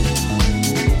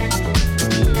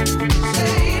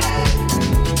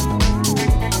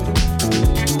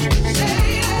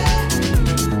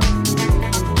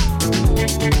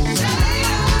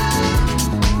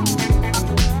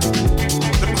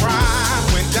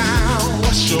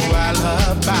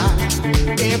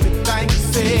 Everything you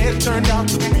said turned out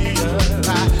to be a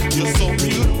lie. You're so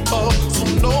beautiful, so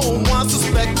no one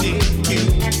suspected you.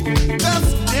 Just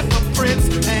different prints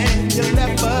and you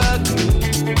left a clue.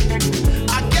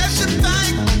 I guess you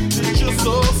think that you're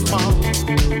so smart,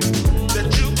 that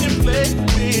you can play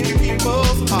with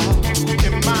people's hearts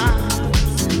and minds.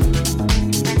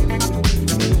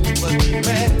 But you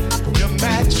met your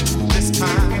match this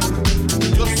time.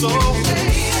 You're so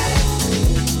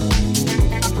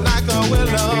like a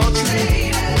willow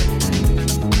tree.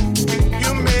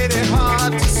 You made it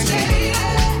hard to see,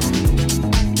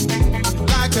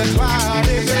 like a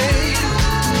cloudy day.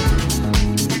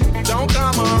 Don't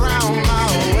come around my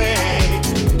way,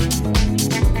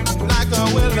 like a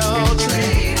willow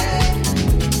tree.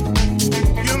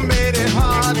 You made it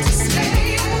hard to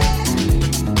see,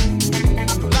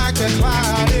 like a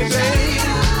cloudy day.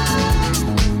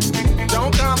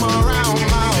 Don't come around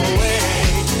my way,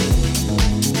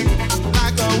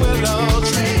 willow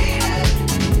tree.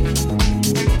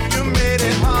 You made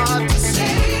it hard to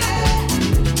see,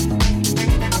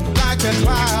 like a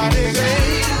cloudy day.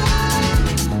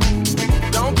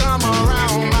 Don't come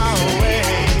around my way,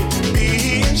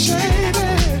 being shady,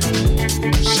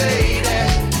 shady.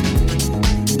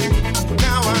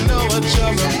 Now I know what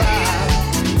you're about.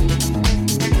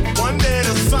 One day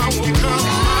the sun will come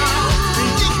out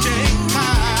and you can't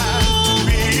hide,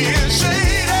 being shady.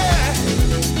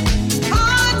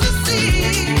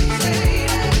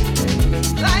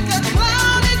 Like a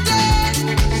cloudy day,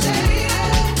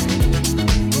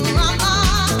 my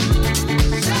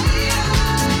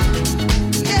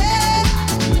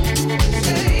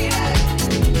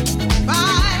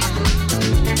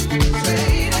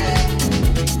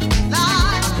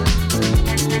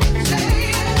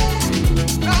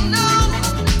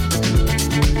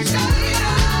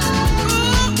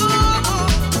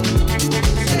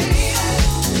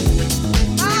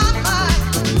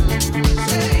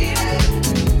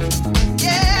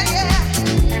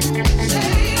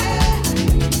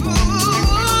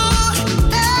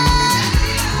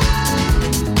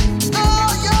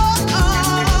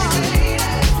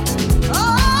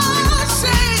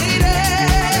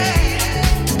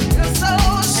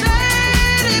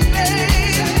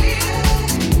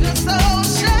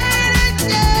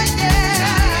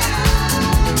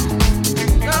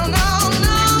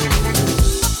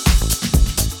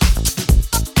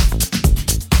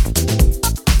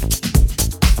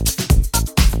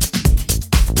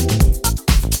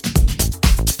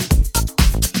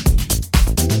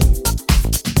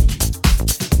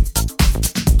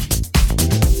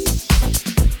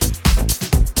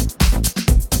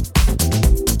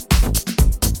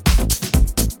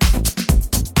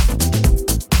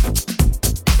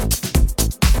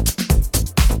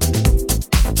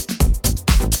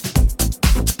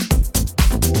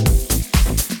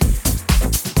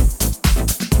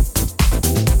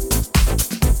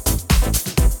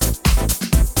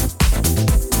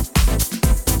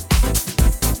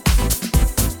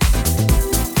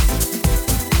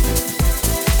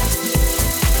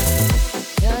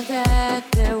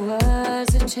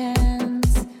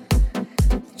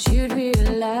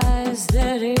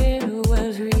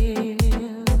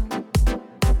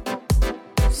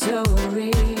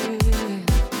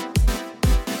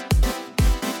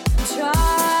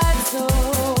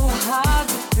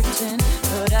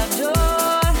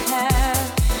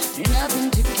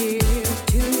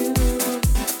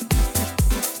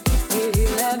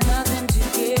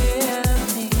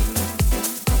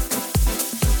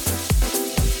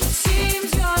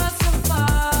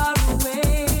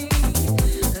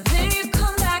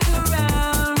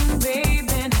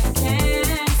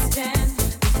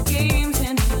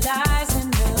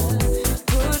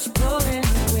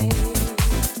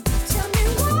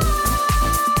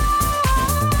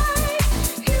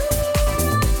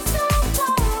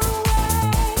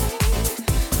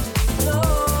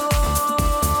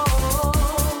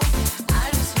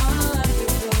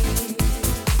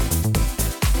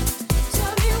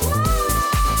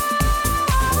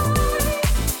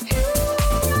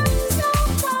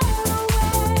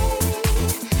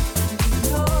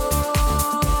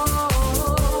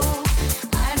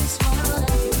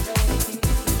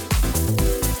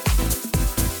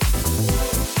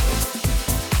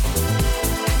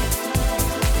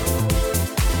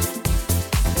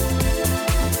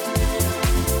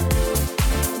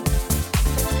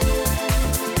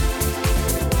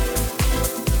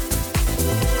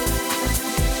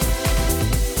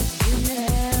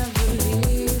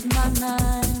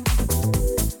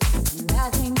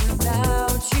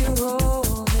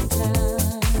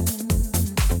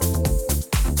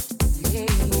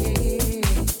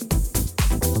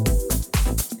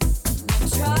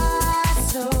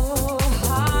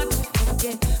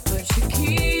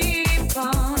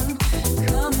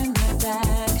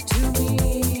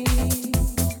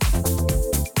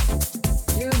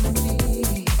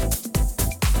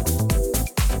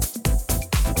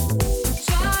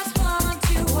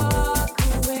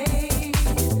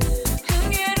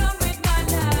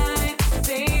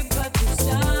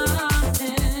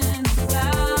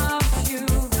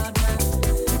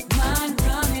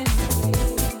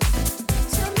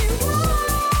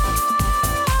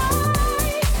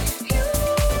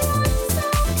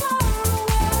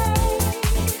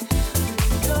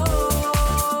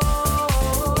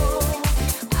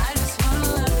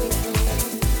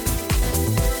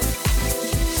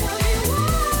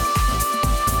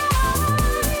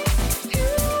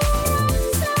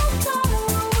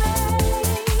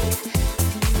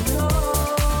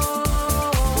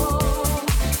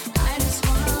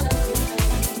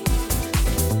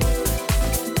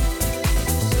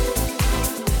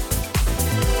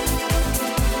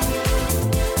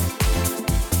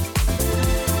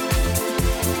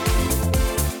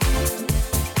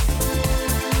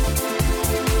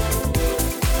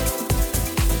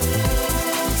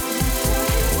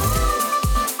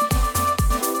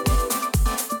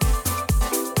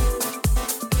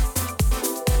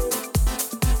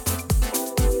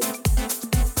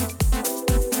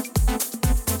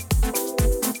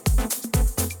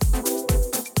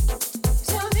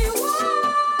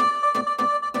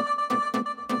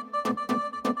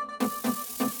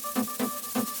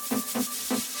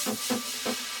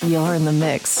You're in the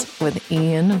mix with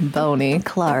Ian Boney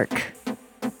Clark.